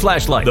Fighter Flare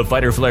flashlight. The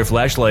Fighter Flare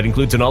flashlight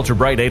includes an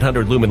ultra-bright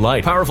 800-lumen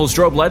light, powerful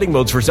strobe lighting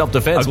modes for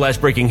self-defense, a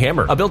glass-breaking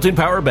hammer, a built-in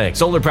power bank,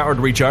 solar-powered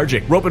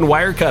recharging, rope and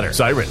wire cutter,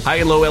 siren, high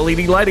and low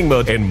LED lighting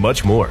mode, and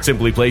much more.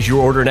 Simply place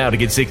your order now to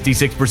get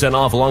 66%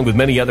 off along with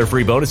many other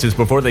free bonuses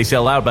before they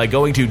sell out by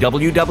going to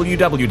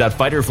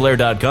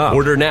www.fighterflare.com.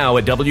 Order now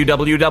at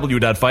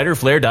www.fighterflare.com.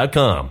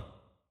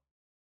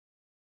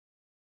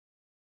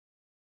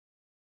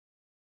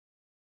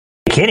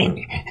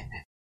 Kidding.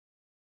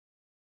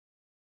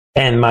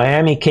 And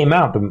Miami came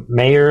out. The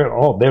mayor,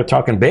 they're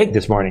talking big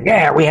this morning.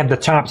 Yeah, we have the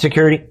top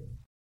security.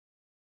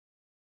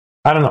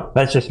 I don't know.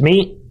 That's just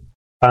me.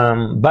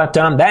 But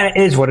that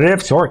is what it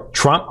is. Or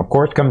Trump, of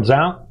course, comes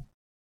out.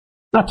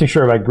 Not too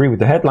sure if I agree with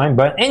the headline,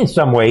 but in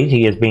some ways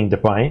he is being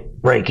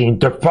defiant. Breaking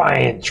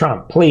defiant.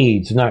 Trump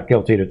pleads not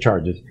guilty to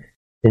charges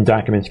in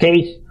documents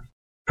case.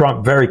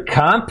 Trump very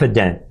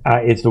confident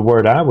is the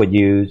word I would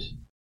use.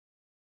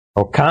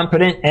 Or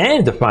confident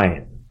and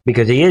defiant.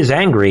 Because he is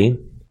angry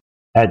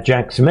at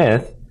Jack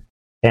Smith.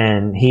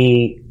 And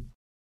he's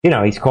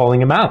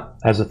calling him out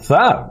as a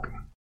thug.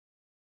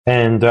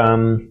 And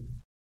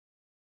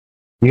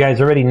you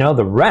guys already know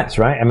the rest,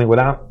 right? I mean,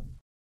 without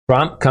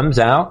Trump comes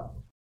out,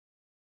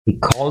 he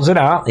calls it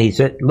out. He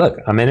said, look,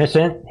 I'm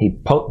innocent. He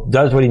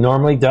does what he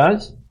normally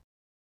does.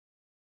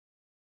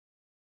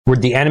 Where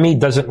the enemy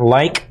doesn't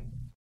like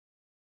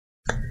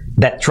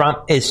that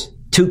Trump is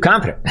too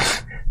confident.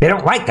 They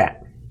don't like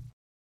that.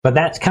 But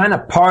that's kind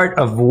of part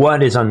of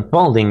what is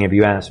unfolding, if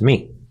you ask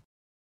me.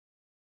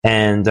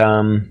 And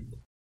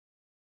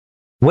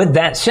with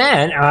that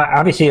said,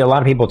 obviously a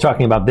lot of people are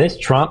talking about this.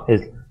 Trump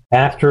is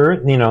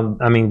after,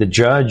 the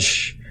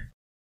judge,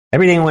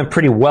 everything went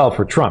pretty well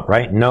for Trump,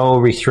 right? No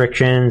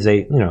restrictions.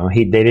 They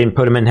didn't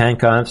put him in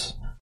handcuffs.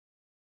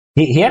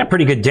 He had a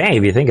pretty good day,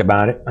 if you think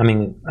about it. I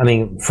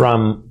mean,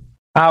 from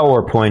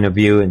our point of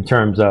view, in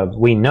terms of,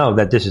 we know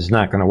that this is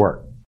not going to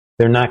work.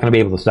 They're not going to be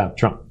able to stop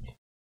Trump.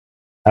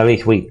 At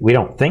least we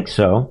don't think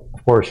so.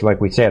 Of course,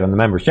 like we said on the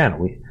members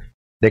channel,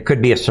 there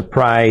could be a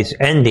surprise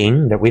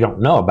ending that we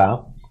don't know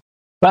about.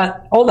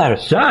 But all that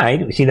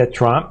aside, we see that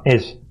Trump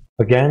is,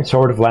 again,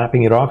 sort of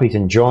lapping it off. He's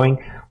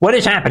enjoying. What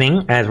is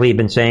happening, as we've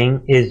been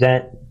saying, is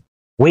that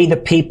we the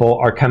people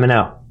are coming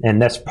out.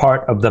 And that's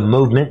part of the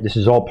movement. This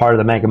is all part of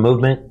the MAGA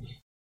movement.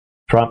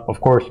 Trump, of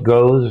course,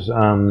 goes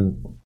to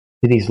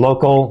these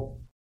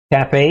local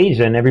cafes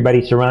and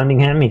everybody surrounding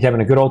him. He's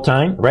having a good old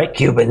time, right?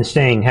 Cubans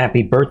saying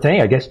happy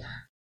birthday. I guess,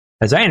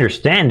 as I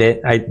understand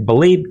it, I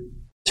believe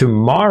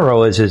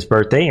tomorrow is his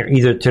birthday, or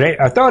either today.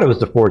 I thought it was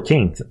the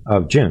 14th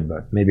of June,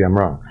 but maybe I'm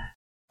wrong.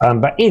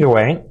 But either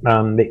way,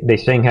 they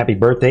sing happy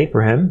birthday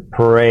for him.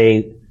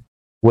 Parade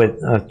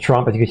with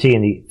Trump, as you can see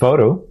in the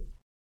photo,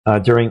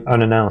 during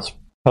unannounced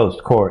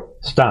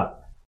post-court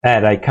stop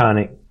at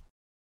iconic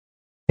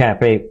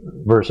Cafe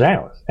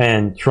Versailles.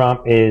 And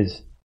Trump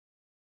is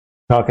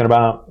talking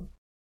about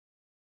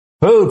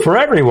food for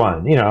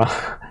everyone,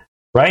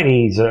 right?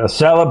 He's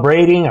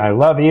celebrating, I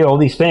love you, all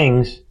these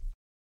things.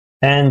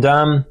 And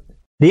the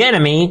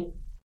enemy,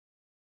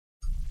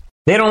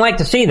 they don't like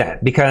to see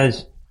that,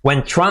 because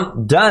when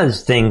Trump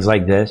does things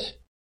like this,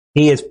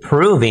 he is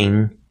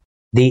proving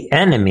the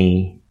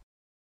enemy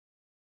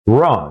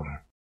wrong.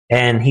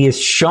 And he is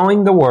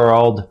showing the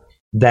world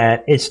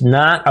that it's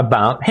not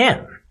about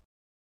him.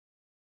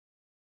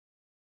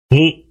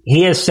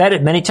 He has said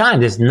it many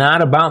times. It's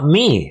not about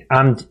me.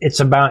 It's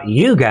about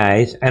you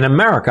guys and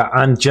America.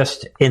 I'm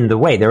just in the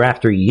way. They're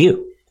after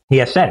you. He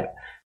has said it.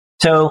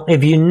 So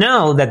if you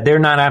know that they're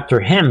not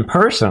after him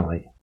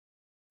personally,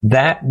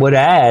 that would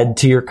add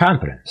to your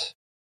confidence.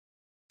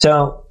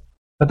 So,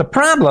 but the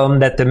problem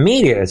that the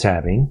media is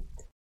having,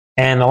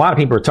 and a lot of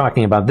people are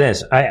talking about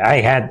this,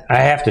 I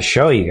have to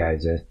show you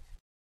guys this,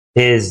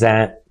 is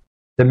that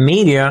the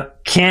media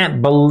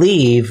can't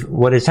believe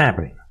what is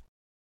happening.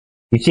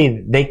 You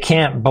see, they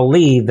can't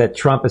believe that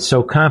Trump is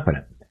so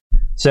competent.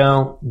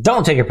 So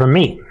don't take it from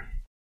me.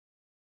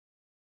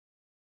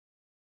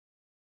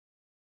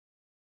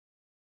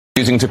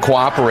 Using to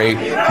cooperate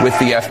with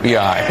the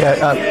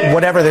FBI.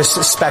 Whatever this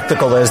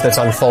spectacle is that's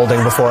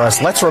unfolding before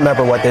us, let's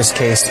remember what this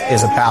case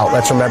is about.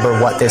 Let's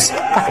remember what this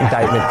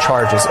indictment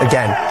charges.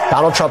 Again,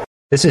 Donald Trump.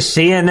 This is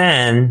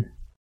CNN.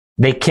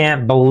 They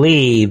can't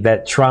believe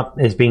that Trump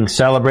is being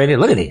celebrated.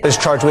 Look at it. Is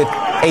charged with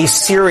a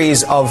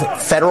series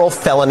of federal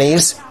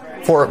felonies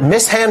for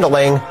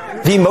mishandling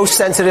the most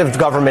sensitive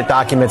government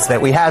documents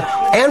that we have,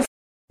 and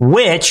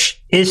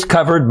which is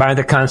covered by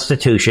the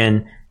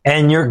Constitution,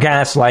 and your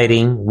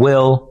gaslighting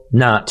will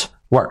not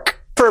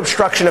work. For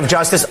obstruction of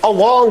justice,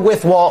 along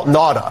with Walt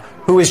Nauta,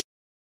 who is...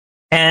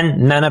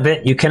 And none of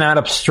it, you cannot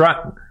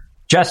obstruct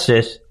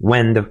justice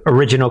when the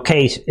original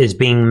case is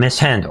being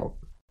mishandled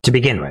to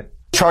begin with.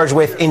 Charged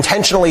with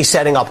intentionally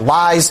setting up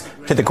lies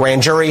to the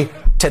grand jury,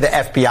 to the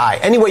FBI.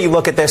 Any way you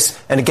look at this,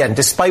 and again,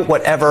 despite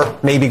whatever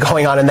may be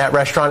going on in that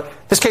restaurant,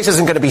 this case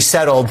isn't going to be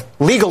settled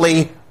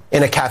legally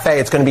in a cafe.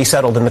 It's going to be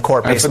settled in the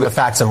court based on the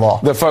facts and law.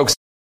 The folks.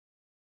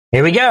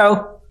 Here we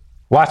go.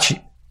 Watch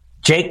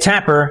Jake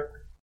Tapper.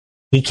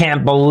 He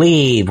can't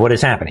believe what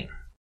is happening.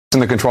 In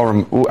the control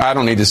room, I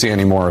don't need to see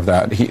any more of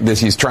that.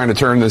 He's trying to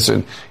turn this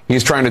in.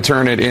 He's trying to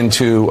turn it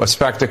into a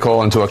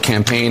spectacle, into a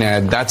campaign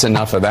ad. That's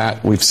enough of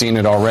that. We've seen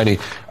it already.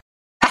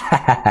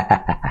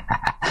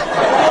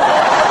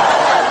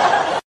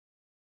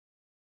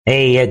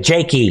 Hey,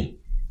 Jakey,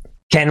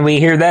 can we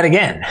hear that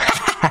again?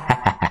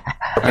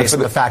 Based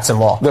on the facts and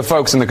law. The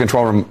folks in the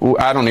control room,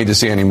 I don't need to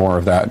see any more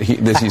of that.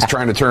 He's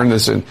trying to turn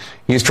this in.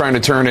 He's trying to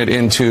turn it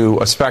into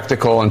a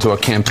spectacle, into a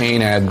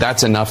campaign ad.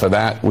 That's enough of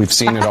that. We've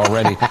seen it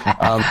already.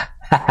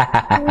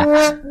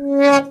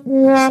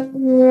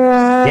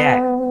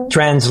 Yeah.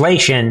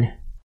 Translation.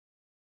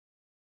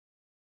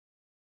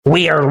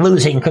 We are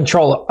losing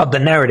control of the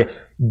narrative.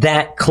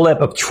 That clip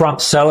of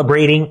Trump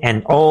celebrating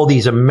and all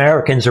these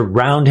Americans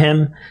around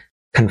him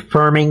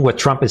confirming what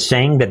Trump is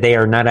saying, that they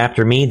are not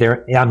after me.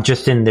 I'm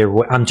just in the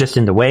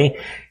way.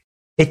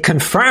 It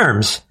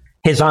confirms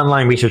his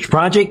online research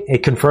project.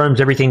 It confirms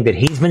everything that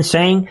he's been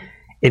saying.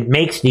 It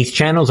makes these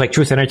channels like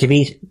Truth and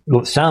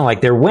RTV sound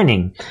like they're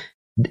winning.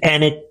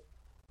 And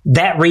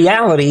that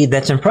reality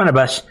that's in front of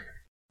us,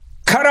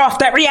 cut off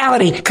that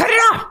reality. Cut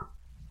it off.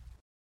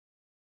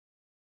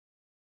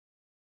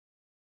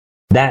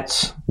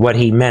 That's what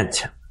he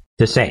meant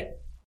to say.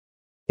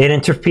 It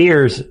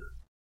interferes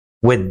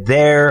with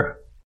their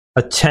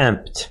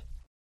attempt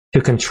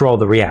to control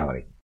the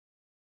reality.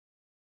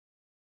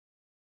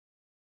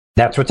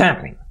 That's what's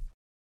happening.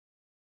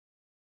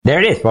 There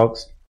it is,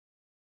 folks.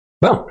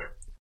 Boom.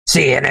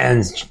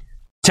 CNN's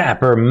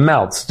Tapper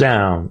melts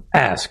down,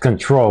 asks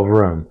control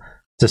room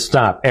to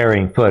stop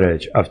airing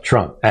footage of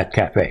Trump at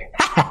cafe.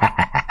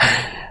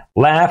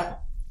 Laugh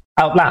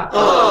out loud.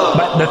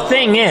 But the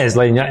thing is,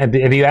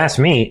 if you ask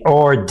me,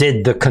 or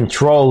did the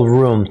control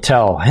room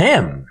tell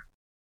him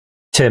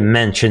to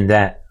mention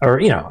that?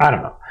 Or, I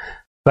don't know.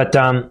 But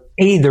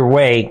either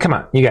way, come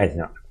on, you guys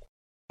know.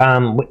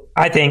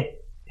 I think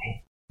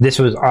this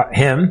was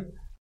him,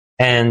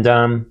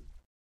 and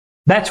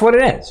that's what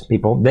it is,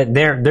 people. That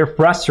they're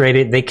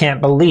frustrated. They can't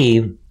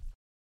believe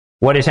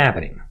what is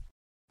happening.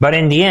 But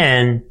in the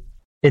end,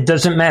 it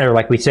doesn't matter.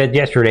 Like we said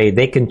yesterday,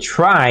 they can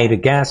try to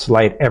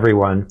gaslight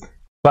everyone,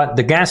 but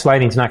the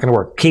gaslighting is not going to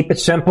work. Keep it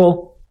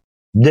simple.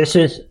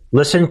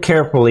 Listen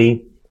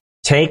carefully.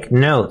 Take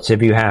notes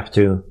if you have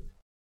to.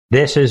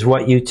 This is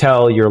what you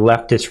tell your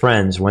leftist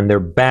friends when they're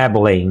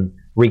babbling,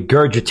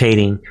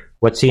 regurgitating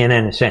what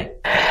CNN is saying.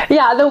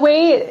 Yeah,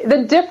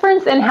 the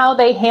difference in how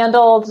they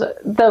handled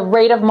the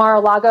raid of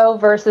Mar-a-Lago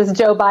versus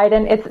Joe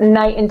Biden, it's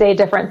night and day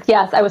difference.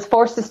 Yes, I was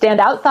forced to stand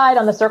outside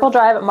on the Circle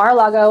Drive at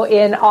Mar-a-Lago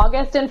in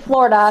August in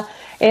Florida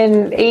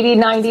in 80,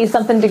 90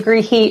 something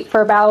degree heat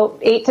for about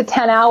 8 to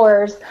 10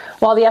 hours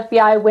while the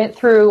FBI went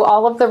through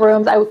all of the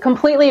rooms. I would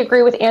completely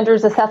agree with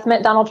Andrew's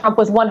assessment. Donald Trump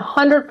was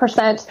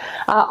 100%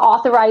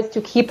 authorized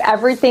to keep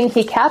everything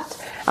he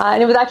kept.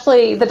 And it was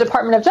actually the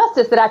Department of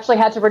Justice that actually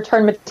had to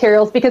return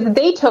materials because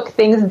they took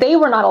things they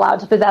were not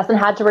allowed to possess and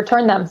had to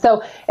return them.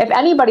 So if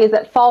anybody is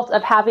at fault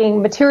of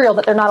having material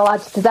that they're not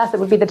allowed to possess, it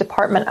would be the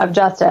Department of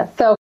Justice.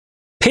 So,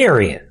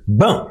 period.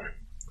 Boom.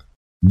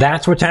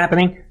 That's what's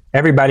happening.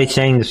 Everybody's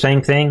saying the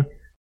same thing.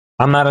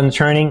 I'm not an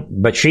attorney,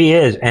 but she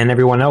is, and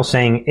everyone else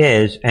saying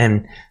is.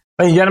 And,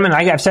 ladies and gentlemen,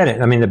 I've said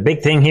it. I mean, the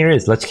big thing here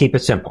is let's keep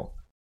it simple.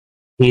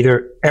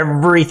 Either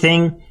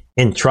everything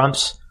in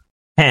Trump's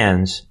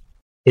hands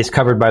is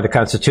covered by the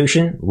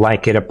Constitution,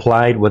 like it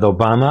applied with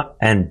Obama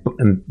and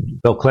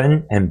Bill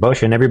Clinton and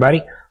Bush and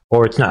everybody,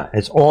 or it's not.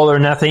 It's all or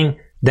nothing.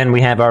 Then we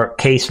have our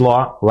case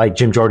law, like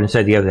Jim Jordan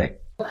said the other day.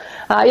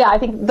 I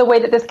think the way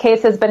that this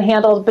case has been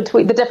handled,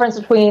 between the difference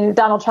between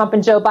Donald Trump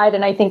and Joe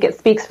Biden, I think it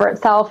speaks for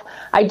itself.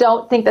 I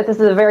don't think that this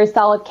is a very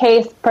solid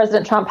case.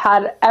 President Trump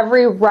had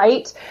every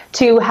right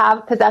to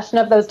have possession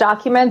of those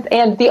documents,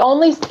 and the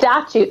only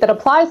statute that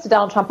applies to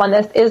Donald Trump on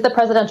this is the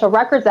Presidential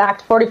Records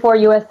Act, 44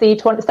 U.S.C.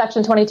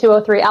 Section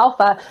 2203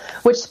 Alpha,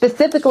 which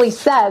specifically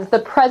says the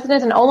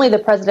president and only the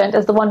president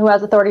is the one who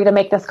has authority to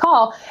make this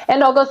call.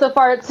 And I'll go so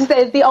far to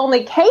say it's the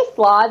only case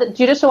law, that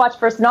Judicial Watch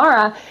versus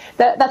NARA,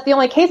 that's the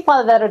only case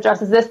law that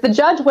addresses this. The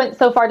judge went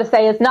so far to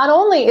say is not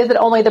only is it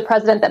only the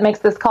president that makes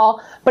this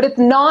call, but it's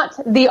not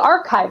the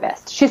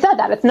archivist. She said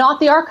that. It's not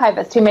the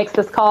archivist who makes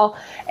this call.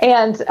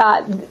 And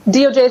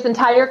DOJ's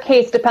entire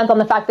case depends on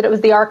the fact that it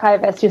was the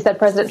archivist who said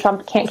President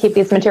Trump can't keep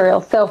these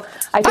materials. So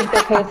I think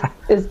their case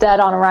is dead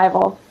on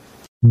arrival.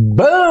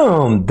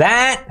 Boom!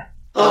 That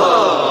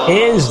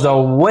is the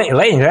way.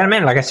 Ladies and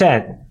gentlemen, like I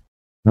said,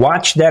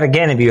 watch that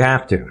again if you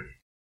have to.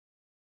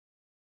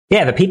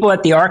 Yeah, the people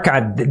at the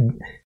archive,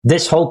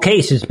 this whole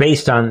case is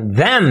based on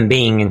them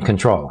being in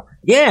control.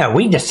 Yeah,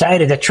 we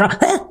decided that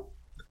Trump...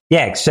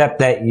 Yeah, except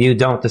that you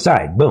don't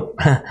decide. Boom.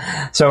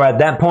 So at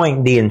that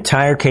point, the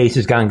entire case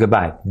has gone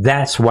goodbye.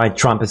 That's why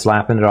Trump is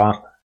laughing it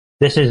off.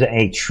 This is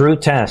a true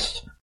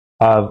test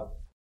of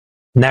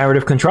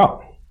narrative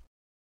control.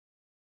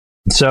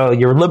 So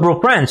your liberal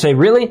friends say,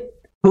 really?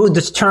 Who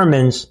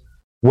determines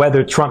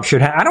whether Trump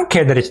should have... I don't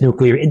care that it's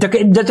nuclear. It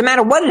doesn't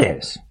matter what it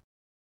is.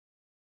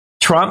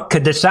 Trump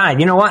could decide,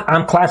 you know what?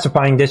 I'm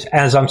classifying this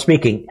as I'm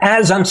speaking.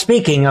 As I'm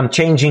speaking, I'm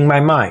changing my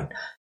mind.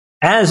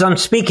 As I'm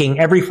speaking,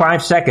 every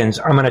 5 seconds,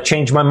 I'm going to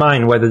change my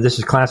mind whether this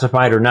is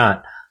classified or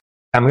not.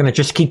 I'm going to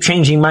just keep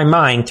changing my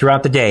mind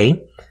throughout the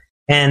day.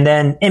 And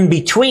then in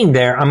between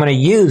there, I'm going to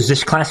use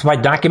this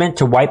classified document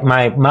to wipe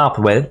my mouth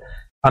with.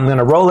 I'm going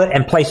to roll it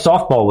and play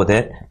softball with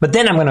it. But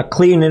then I'm going to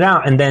clean it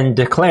out and then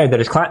declare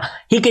that it's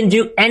he can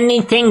do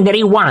anything that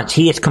he wants.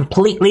 He is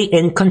completely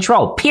in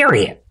control,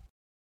 period.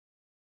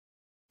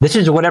 This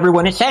is what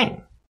everyone is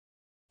saying.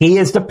 He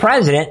is the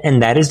president,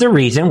 and that is the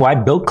reason why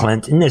Bill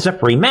Clinton is a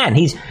free man.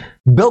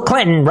 Bill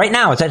Clinton right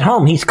now is at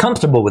home. He's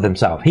comfortable with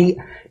himself.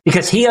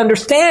 Because he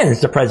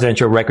understands the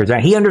Presidential Records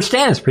Act. He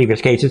understands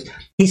previous cases.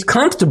 He's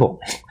comfortable.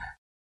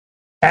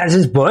 As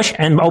is Bush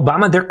and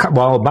Obama.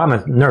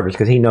 Obama's nervous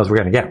because he knows we're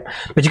going to get him.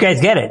 But you guys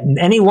get it.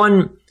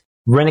 Anyone,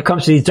 when it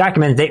comes to these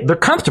documents, they're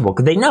comfortable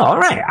because they know, all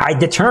right, I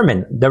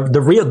determine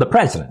the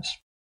presidents.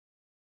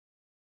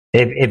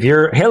 If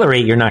you're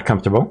Hillary, you're not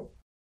comfortable.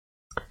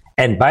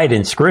 And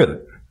Biden's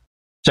screwed.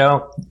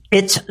 So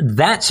it's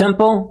that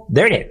simple.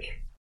 There it is.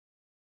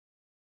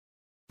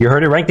 You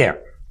heard it right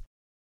there.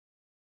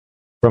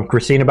 From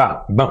Christina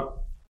Bob. Boom.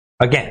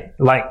 Again,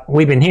 like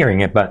we've been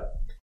hearing it, but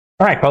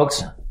all right,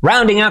 folks.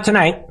 Rounding out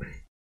tonight.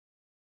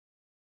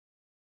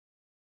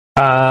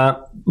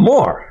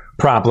 More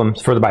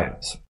problems for the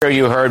Bidens.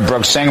 You heard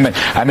Brooks Singleton.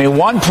 I mean,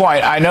 one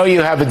point, I know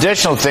you have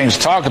additional things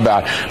to talk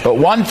about, but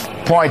one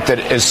point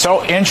that is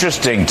so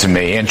interesting to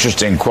me,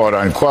 interesting quote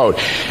unquote,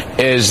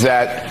 is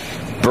that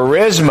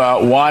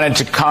Burisma wanted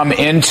to come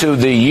into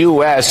the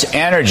U.S.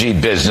 energy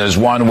business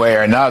one way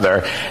or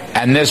another,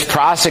 and this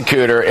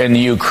prosecutor in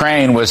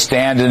Ukraine was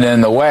standing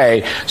in the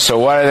way. So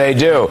what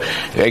do?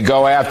 They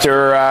go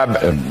after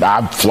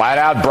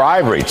flat-out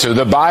bribery to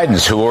the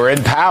Bidens, who were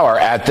in power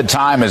at the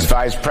time as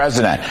vice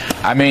president.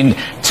 I mean,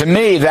 to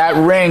me, that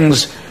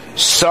rings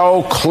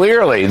so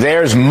clearly.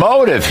 There's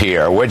motive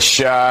here, which,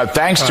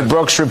 thanks to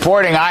Brooks'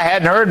 reporting, I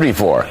hadn't heard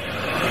before.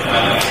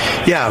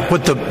 Yeah,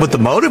 what the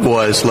motive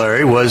was,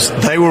 Larry, was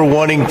they were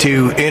wanting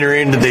to enter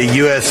into the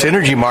U.S.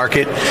 energy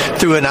market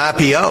through an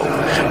IPO,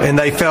 and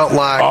they felt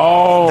like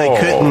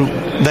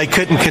they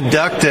couldn't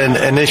conduct an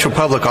initial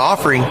public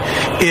offering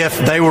if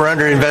they were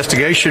under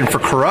investigation for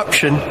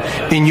corruption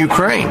in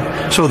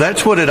Ukraine. So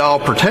that's what it all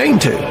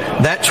pertained to.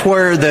 That's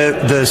where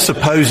the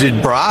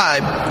supposed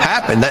bribe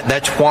happened.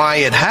 That's why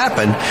it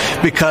happened,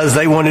 because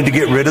they wanted to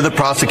get rid of the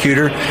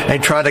prosecutor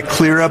and try to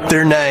clear up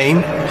their name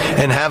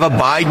and have a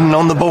Biden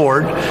on the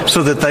board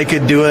so that they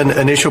could do an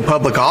initial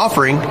public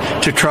offering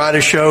to try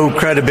to show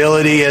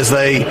credibility as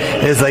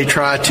they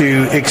try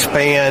to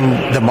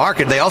expand the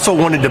market. They also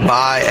wanted to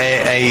buy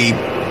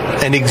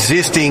an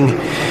existing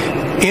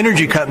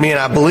energy company, and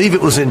I believe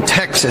it was in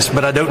Texas,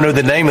 but I don't know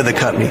the name of the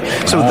company.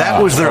 So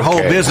that was their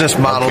whole business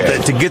model,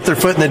 to get their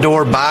foot in the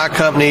door, buy a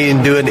company,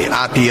 and do an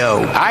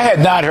IPO. I had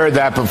not heard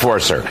that before,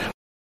 sir.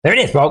 There it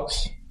is,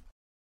 folks.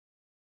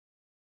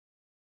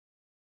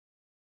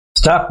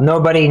 Stuff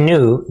nobody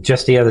knew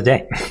just the other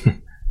day.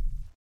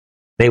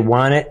 They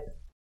wanted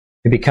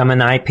to become an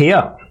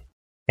IPO,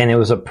 and it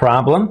was a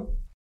problem.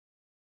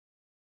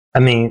 I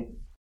mean,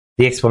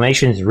 the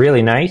explanation is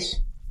really nice.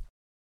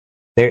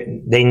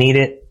 They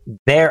needed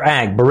their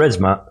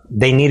Burisma.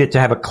 They needed to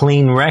have a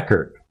clean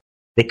record.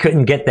 They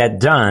couldn't get that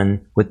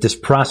done with this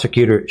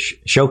prosecutor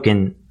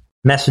Shokin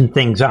messing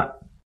things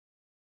up.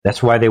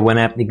 That's why they went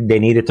after. They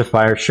needed to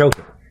fire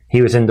Shokin.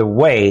 He was in the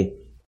way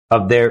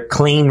of their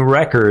clean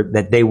record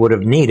that they would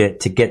have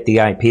needed to get the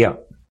IPO.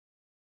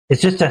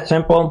 It's just that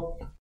simple.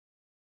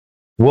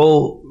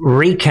 We'll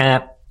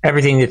recap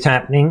everything that's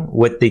happening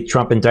with the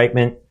Trump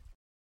indictment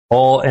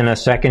all in a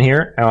second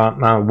here.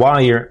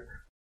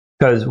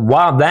 Because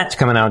while that's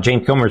coming out,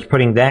 James Comer is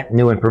putting that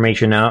new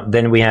information out.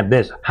 Then we have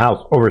this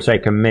House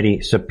Oversight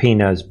Committee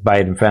subpoenas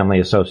Biden family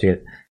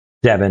associate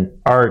Devin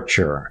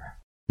Archer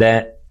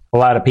that a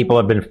lot of people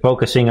have been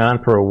focusing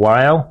on for a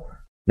while.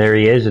 There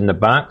he is in the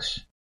box.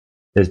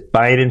 This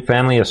Biden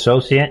family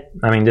associate.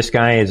 I mean, this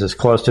guy is as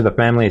close to the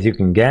family as you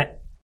can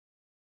get.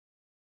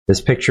 This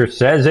picture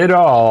says it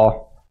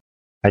all.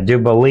 I do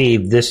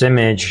believe this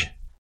image,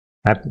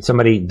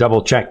 somebody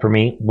double check for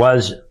me,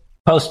 was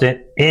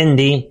posted in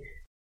the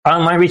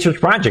online research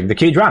project, the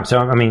Q drop. So,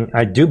 I mean,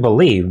 I do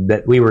believe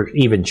that we were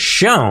even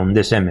shown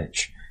this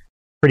image.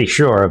 Pretty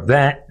sure of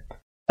that.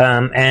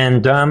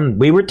 And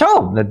we were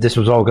told that this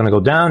was all going to go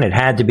down. It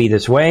had to be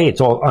this way.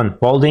 It's all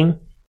unfolding.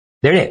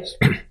 There it is.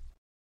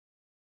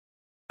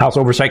 House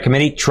Oversight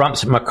Committee,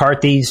 Trump's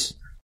McCarthy's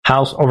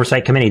House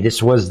Oversight Committee.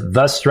 This was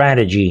the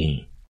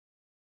strategy.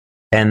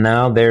 And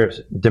now they're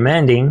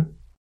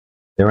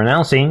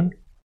announcing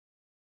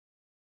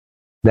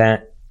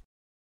that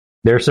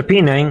they're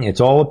subpoenaing, it's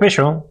all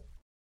official,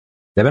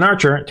 Devin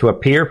Archer to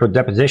appear for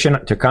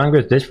deposition to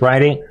Congress this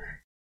Friday.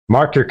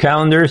 Mark your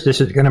calendars.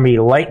 This is going to be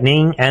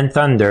lightning and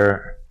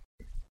thunder.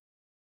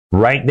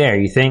 Right there.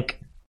 You think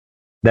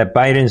that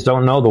Bidens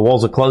don't know the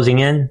walls are closing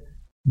in?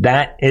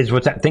 That is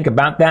what's up. Think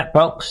about that,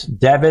 folks.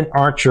 Devin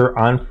Archer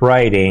on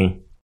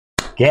Friday.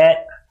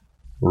 Get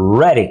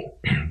ready.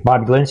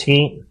 Bobby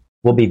Linsky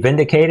will be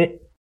vindicated.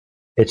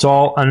 It's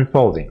all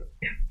unfolding.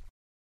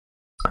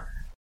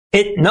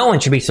 No one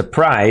should be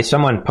surprised.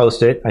 Someone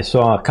posted, I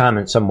saw a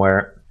comment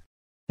somewhere,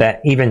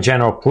 that even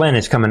General Flynn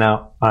is coming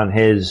out on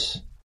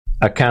his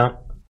account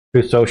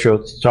through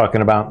social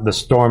talking about the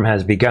storm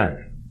has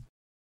begun.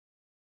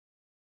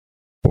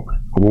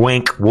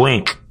 Wink,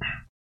 wink.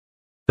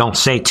 Don't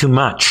say too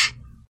much.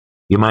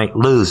 You might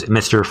lose,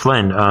 Mr.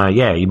 Flynn.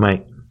 You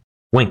might.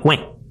 Wink,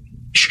 wink.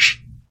 Shh.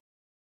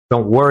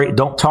 Don't worry.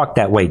 Don't talk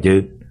that way,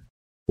 dude.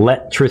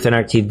 Let Truth and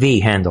Art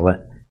TV handle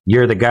it.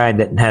 You're the guy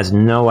that has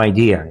no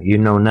idea. You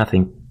know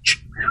nothing. Shh.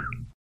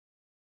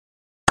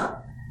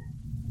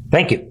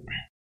 Thank you.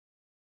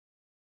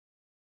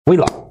 We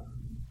love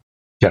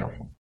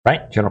General.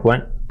 Right? General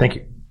Flynn? Thank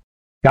you.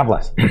 God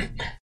bless.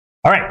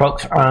 All right,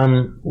 folks.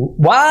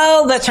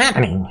 While that's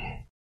happening,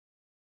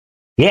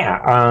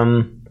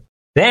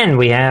 then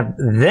we have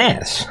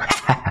this.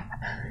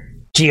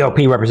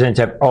 GOP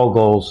Representative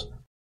Ogles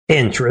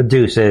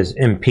introduces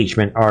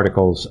impeachment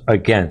articles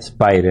against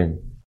Biden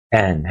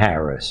and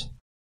Harris.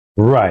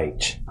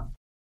 Right.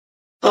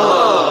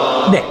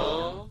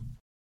 Well,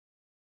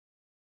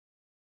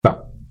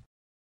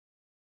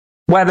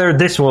 whether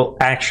this will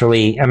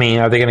actually,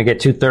 are they going to get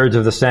 2/3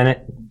 of the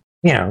Senate?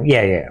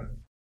 Yeah.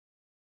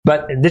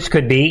 But this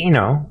could be,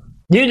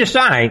 you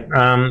decide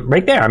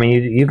right there.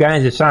 You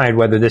guys decide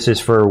whether this is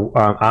for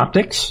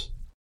optics.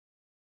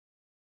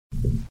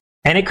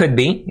 And it could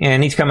be.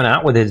 And he's coming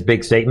out with his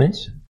big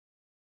statements.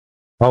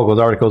 Ogle's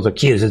articles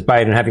accuses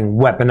Biden having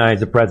weaponized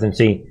the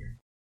presidency.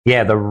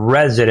 Yeah, the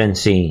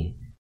residency,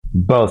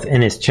 both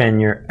in his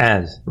tenure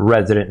as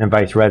resident and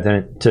vice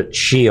president, to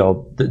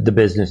shield the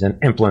business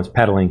and influence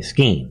peddling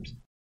schemes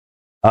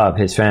of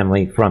his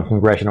family from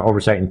congressional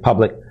oversight and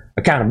public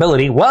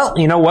accountability. Well,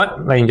 you know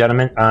what, ladies and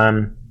gentlemen,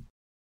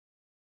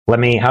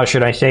 how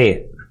should I say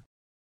it?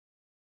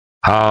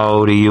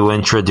 How do you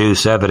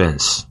introduce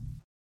evidence?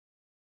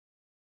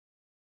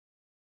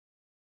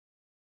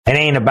 It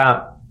ain't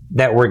about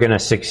that we're going to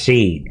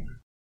succeed,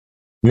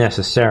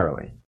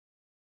 necessarily.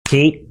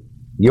 Keep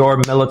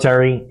your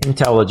military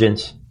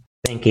intelligence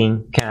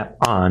thinking cap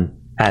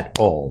on at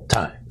all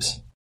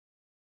times.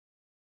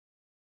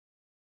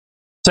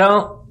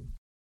 So,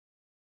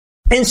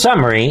 in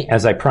summary,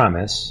 as I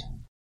promise,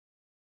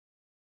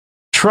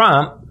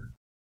 Trump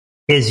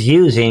is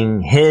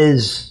using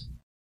his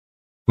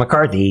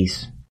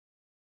McCarthy's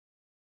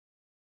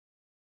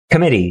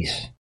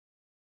committees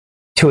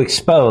to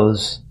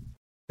expose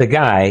the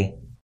guy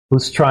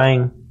who's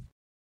trying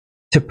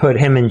to put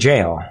him in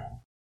jail.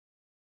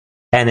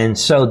 And in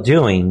so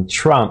doing,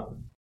 Trump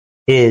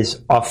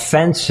is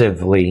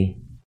offensively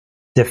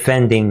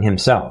defending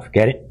himself.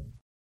 Get it?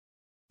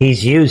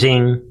 He's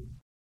using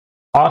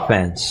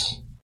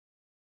offense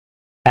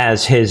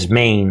as his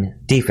main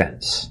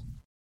defense.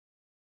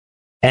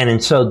 And in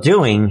so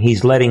doing,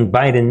 he's letting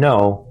Biden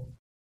know,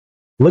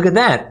 look at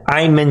that,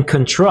 I'm in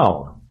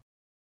control.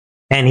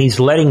 And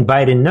he's letting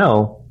Biden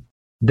know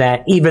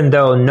that even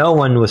though no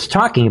one was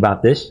talking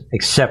about this,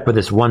 except for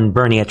this one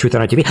Bernie at Truth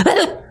on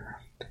TV,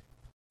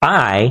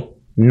 I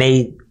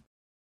made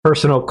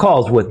personal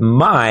calls with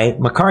my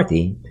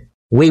McCarthy.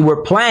 We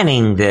were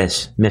planning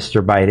this,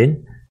 Mr.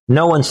 Biden.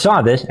 No one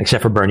saw this,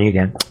 except for Bernie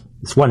again.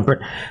 It's one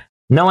Bernie.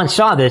 No one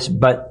saw this,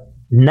 but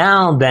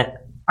now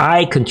that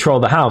I control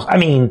the House,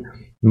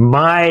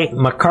 my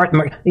McCarthy,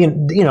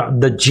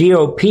 the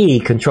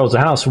GOP controls the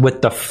House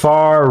with the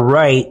far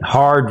right,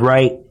 hard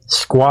right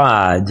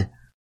squad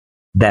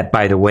that,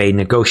 by the way,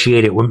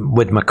 negotiated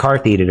with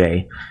McCarthy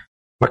today.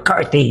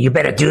 McCarthy, you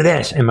better do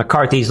this. And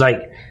McCarthy's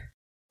like,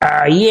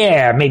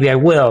 Yeah, maybe I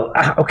will.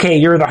 Okay,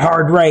 you're the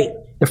hard right,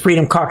 the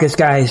Freedom Caucus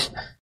guys.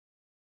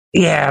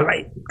 Yeah,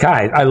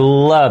 guys, I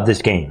love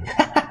this game.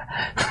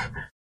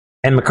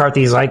 And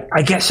McCarthy's like,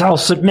 I guess I'll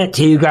submit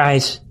to you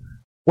guys.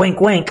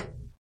 Wink, wink.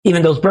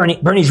 Even though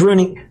Bernie's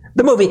ruining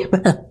the movie.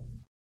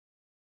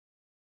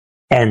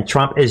 And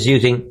Trump is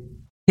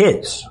using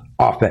his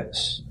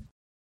office.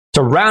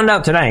 To round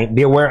out tonight,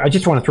 be aware, I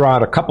just want to throw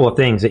out a couple of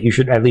things that you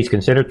should at least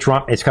consider.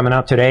 Trump is coming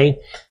out today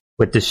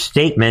with this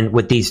statement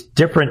with these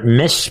different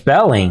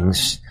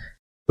misspellings.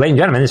 Ladies and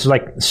gentlemen, this is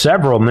like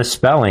several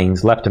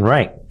misspellings left and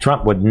right.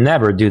 Trump would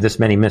never do this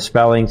many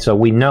misspellings, so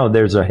we know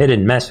there's a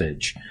hidden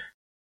message.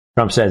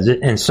 Trump says,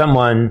 and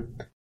someone,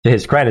 to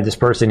his credit, this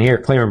person here,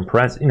 clear and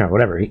press,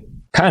 whatever, he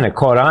kind of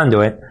caught on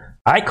to it.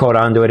 I caught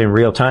on to it in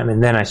real time,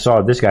 and then I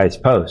saw this guy's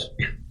post.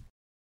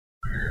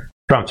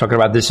 Trump talking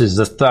about this is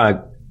the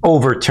thug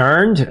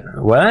overturned.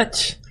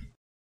 What?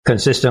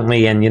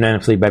 Consistently and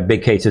unanimously by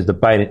big cases, the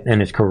Biden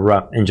and his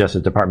corrupt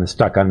Justice Department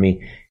stuck on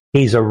me.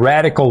 He's a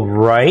radical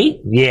right?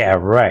 Yeah,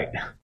 right.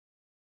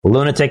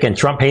 Lunatic and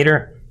Trump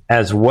hater,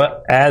 as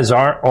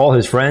are all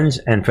his friends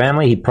and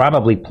family. He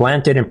probably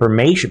planted,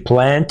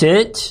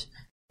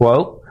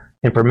 quote,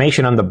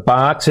 information on the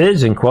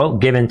boxes, and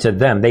quote, given to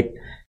them. They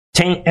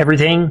taint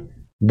everything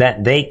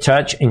that they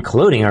touch,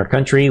 including our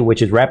country,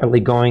 which is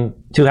rapidly going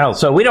to hell.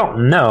 So we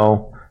don't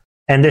know.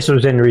 And this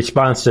was in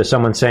response to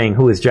someone saying,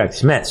 who is Jack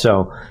Smith?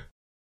 So,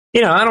 I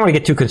don't want to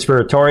get too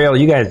conspiratorial.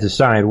 You guys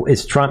decide.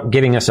 Is Trump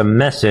giving us a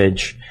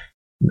message?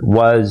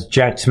 Was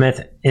Jack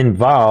Smith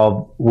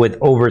involved with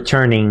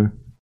overturning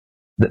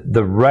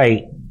the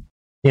right,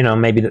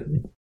 maybe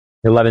the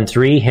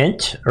 11-3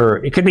 hint,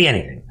 or it could be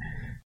anything.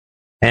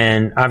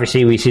 And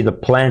obviously we see the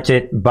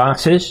planted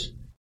boxes.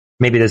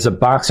 Maybe there's a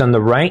box on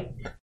the right.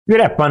 You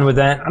could have fun with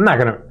that. I'm not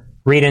going to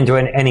read into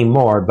it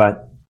anymore,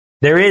 but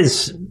there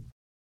is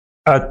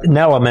an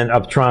element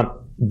of Trump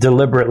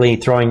deliberately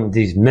throwing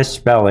these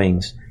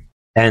misspellings,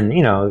 and,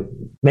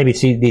 maybe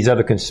see these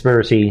other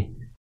conspiracy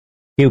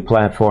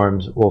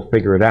platforms will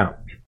figure it out.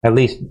 At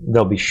least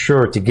they'll be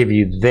sure to give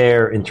you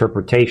their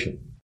interpretation.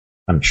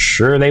 I'm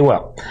sure they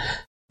will.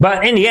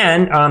 But in the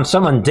end,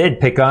 someone did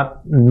pick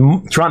up.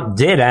 Trump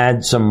did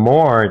add some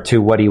more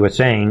to what he was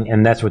saying,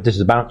 and that's what this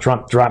is about.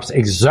 Trump drops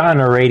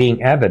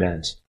exonerating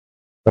evidence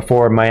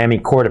before a Miami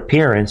court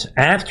appearance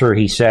after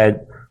he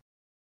said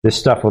this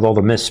stuff with all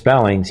the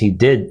misspellings. He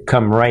did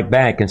come right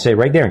back and say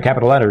right there in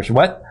capital letters,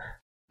 what?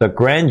 The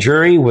grand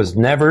jury was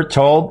never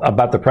told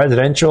about the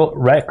Presidential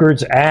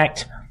Records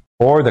Act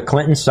or the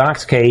Clinton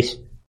Sox case,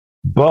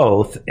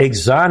 both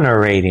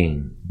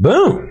exonerating.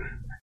 Boom.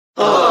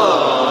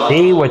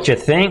 See what you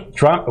think?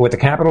 Trump with the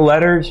capital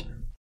letters,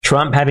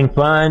 Trump having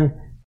fun,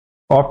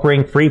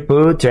 offering free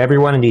food to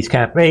everyone in these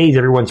cafes.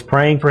 Everyone's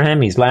praying for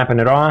him. He's laughing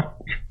it off.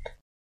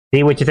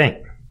 See what you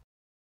think.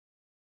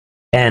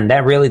 And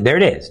that really, there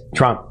it is.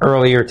 Trump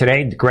earlier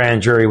today, the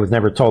grand jury was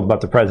never told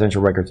about the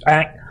Presidential Records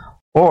Act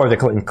or the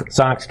Clinton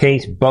Sox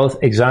case, both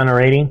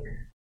exonerating.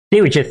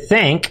 See what you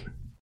think.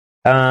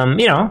 What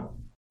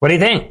do you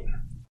think?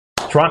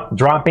 Trump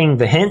dropping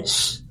the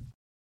hints.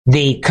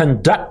 The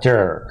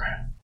conductor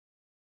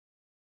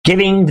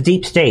giving the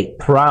deep state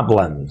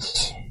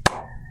problems.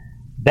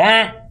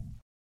 That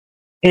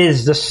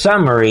is the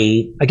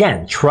summary.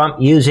 Again,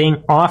 Trump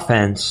using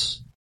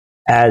offense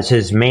as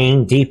his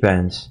main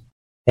defense.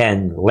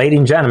 And ladies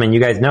and gentlemen, you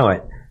guys know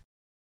it.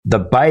 The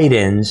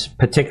Bidens,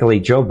 particularly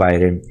Joe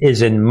Biden,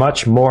 is in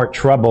much more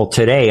trouble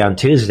today on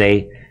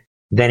Tuesday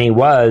than he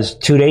was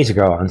 2 days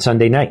ago on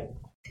Sunday night.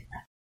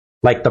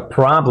 Like the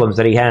problems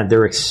that he had,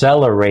 they're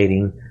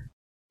accelerating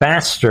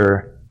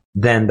faster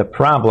than the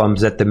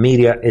problems that the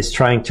media is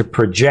trying to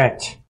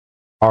project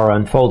are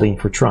unfolding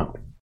for Trump.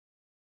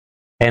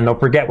 And don't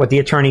forget what the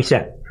attorney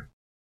said.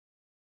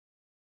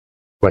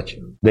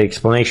 The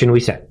explanation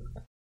we said.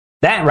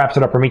 That wraps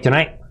it up for me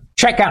tonight.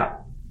 Check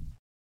out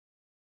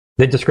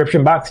the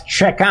description box.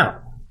 Check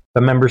out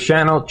the members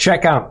channel.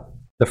 Check out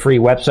the free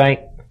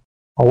website.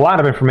 A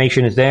lot of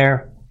information is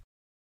there.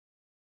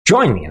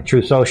 Join me on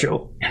Truth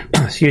Social.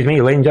 Excuse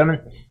me, ladies and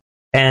gentlemen.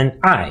 And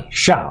I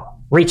shall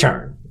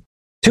return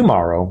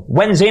tomorrow,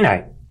 Wednesday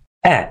night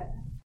at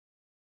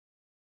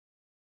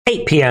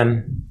 8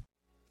 p.m.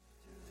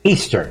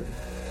 Eastern,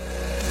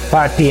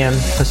 5 p.m.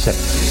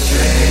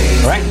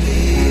 Pacific. All right?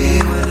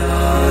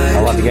 I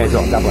love you guys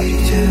all. God bless you.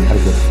 Have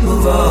a good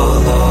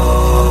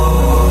one.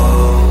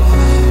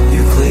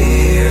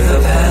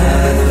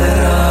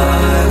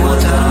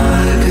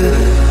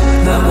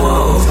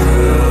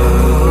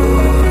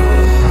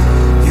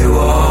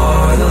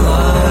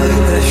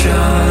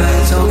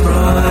 Shine so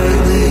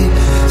brightly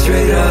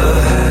straight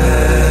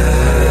ahead.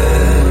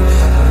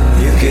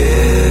 You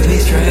give me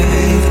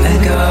strength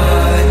and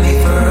guide me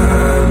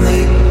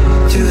firmly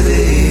to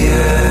the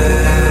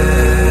end.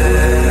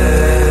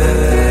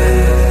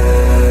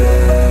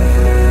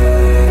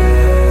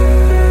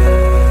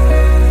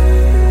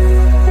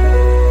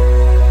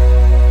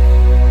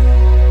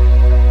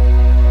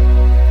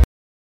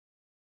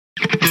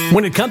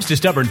 When it comes to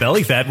stubborn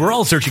belly fat, we're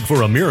all searching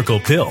for a miracle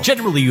pill.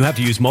 Generally, you have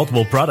to use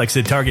multiple products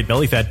that target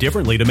belly fat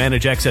differently to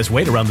manage excess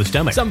weight around the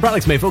stomach. Some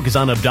products may focus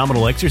on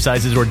abdominal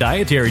exercises or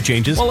dietary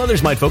changes, while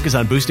others might focus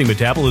on boosting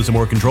metabolism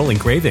or controlling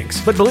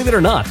cravings. But believe it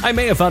or not, I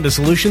may have found a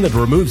solution that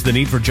removes the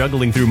need for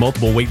juggling through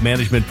multiple weight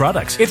management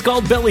products. It's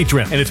called Belly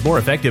Trim, and it's more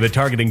effective at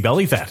targeting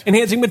belly fat,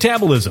 enhancing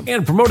metabolism,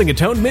 and promoting a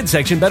toned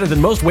midsection better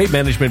than most weight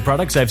management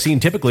products I've seen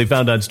typically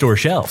found on store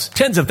shelves.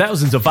 Tens of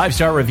thousands of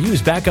 5-star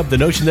reviews back up the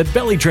notion that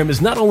Belly Trim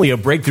is not only a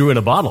breakthrough in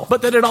a bottle,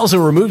 but that it also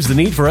removes the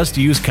need for us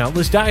to use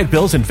countless diet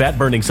pills and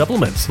fat-burning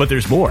supplements. But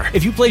there's more.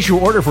 If you place your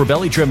order for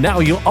Belly Trim now,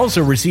 you'll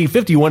also receive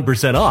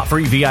 51% off,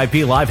 free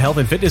VIP live health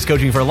and fitness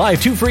coaching for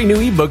life, 2 free new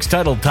ebooks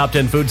titled Top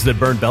 10 Foods That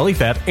Burn Belly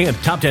Fat and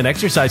Top 10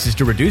 Exercises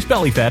to Reduce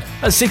Belly Fat,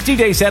 a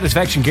 60-day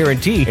satisfaction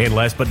guarantee, and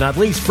last but not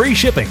least, free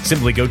shipping.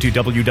 Simply go to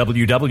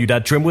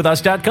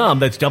www.trimwithus.com.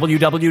 That's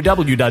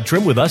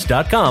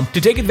www.trimwithus.com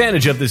to take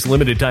advantage of this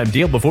limited time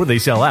deal before they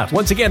sell out.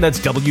 Once again, that's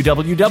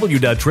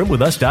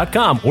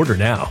www.trimwithus.com. Order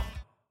now.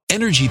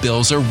 Energy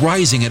bills are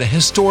rising at a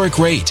historic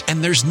rate,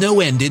 and there's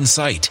no end in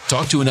sight.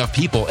 Talk to enough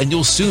people, and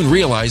you'll soon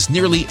realize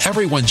nearly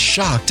everyone's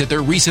shocked at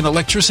their recent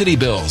electricity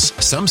bills.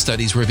 Some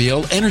studies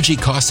reveal energy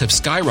costs have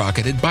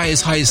skyrocketed by as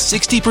high as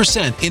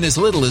 60% in as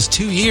little as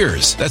 2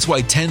 years. That's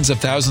why tens of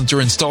thousands are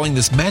installing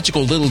this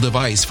magical little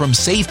device from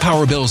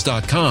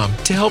SavePowerBills.com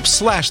to help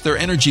slash their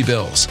energy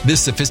bills.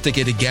 This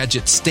sophisticated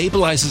gadget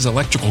stabilizes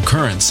electrical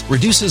currents,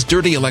 reduces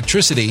dirty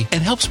electricity,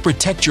 and helps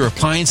protect your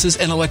appliances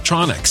and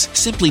electronics.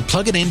 Simply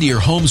plug it into your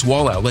home's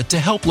wall outlet to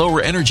help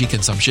lower energy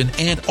consumption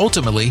and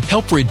ultimately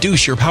help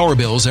reduce your power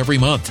bills every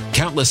month.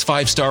 Countless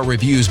 5-star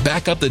reviews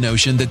back up the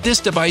notion that this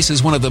device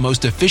is one of the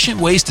most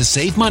efficient ways to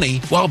save money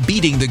while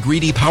beating the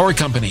greedy power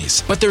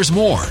companies. But there's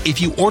more.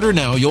 If you order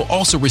now, you'll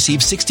also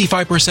receive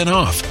 65%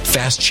 off,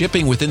 fast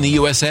shipping within the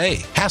USA,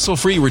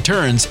 hassle-free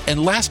returns,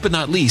 and last but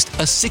not least,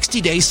 a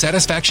 60-day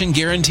satisfaction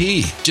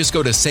guarantee. Just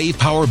go to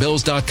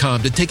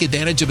SavePowerBills.com to take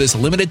advantage of this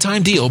limited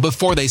time deal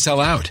before they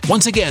sell out.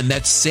 Once again,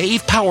 that's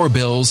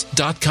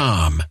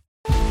SavePowerBills.com.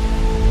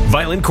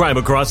 Violent crime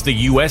across the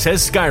U.S.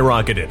 has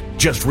skyrocketed.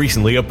 Just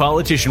recently, a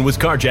politician was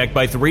carjacked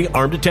by 3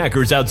 armed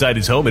attackers outside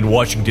his home in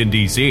Washington,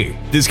 D.C.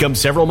 This comes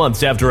several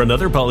months after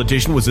another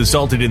politician was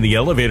assaulted in the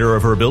elevator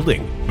of her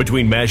building.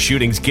 Between mass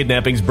shootings,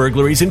 kidnappings,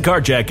 burglaries, and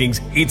carjackings,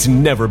 it's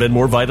never been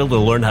more vital to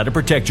learn how to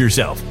protect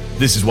yourself.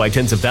 This is why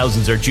tens of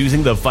thousands are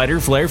choosing the Fighter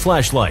Flare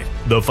flashlight.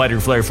 The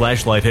Fighter Flare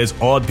flashlight has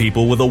awed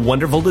people with a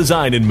wonderful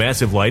design and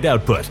massive light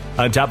output.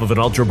 On top of an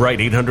ultra-bright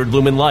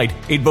 800-lumen light,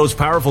 it boasts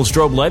powerful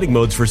strobe lighting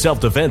modes for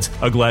self-defense,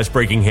 a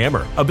glass-breaking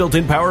hammer, a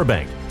built-in power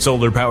bank,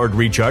 solar-powered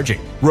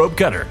recharging, rope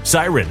cutter,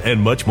 siren, and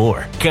much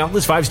more.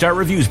 Countless 5-star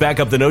reviews back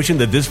up the notion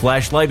that this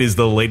flashlight is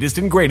the latest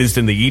and greatest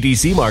in the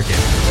EDC market.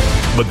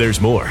 But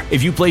there's more.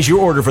 If you place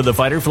your order for the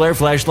Fighter Flare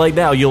flashlight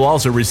now, you'll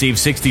also receive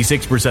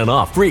 66%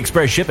 off, free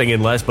express shipping,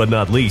 and last but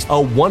not least, a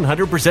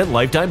 100%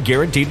 lifetime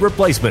guaranteed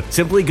replacement.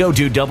 Simply go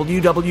to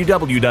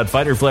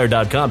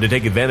www.fighterflare.com to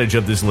take advantage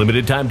of this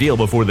limited time deal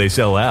before they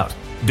sell out.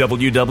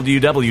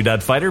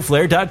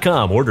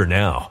 www.fighterflare.com. Order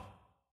now.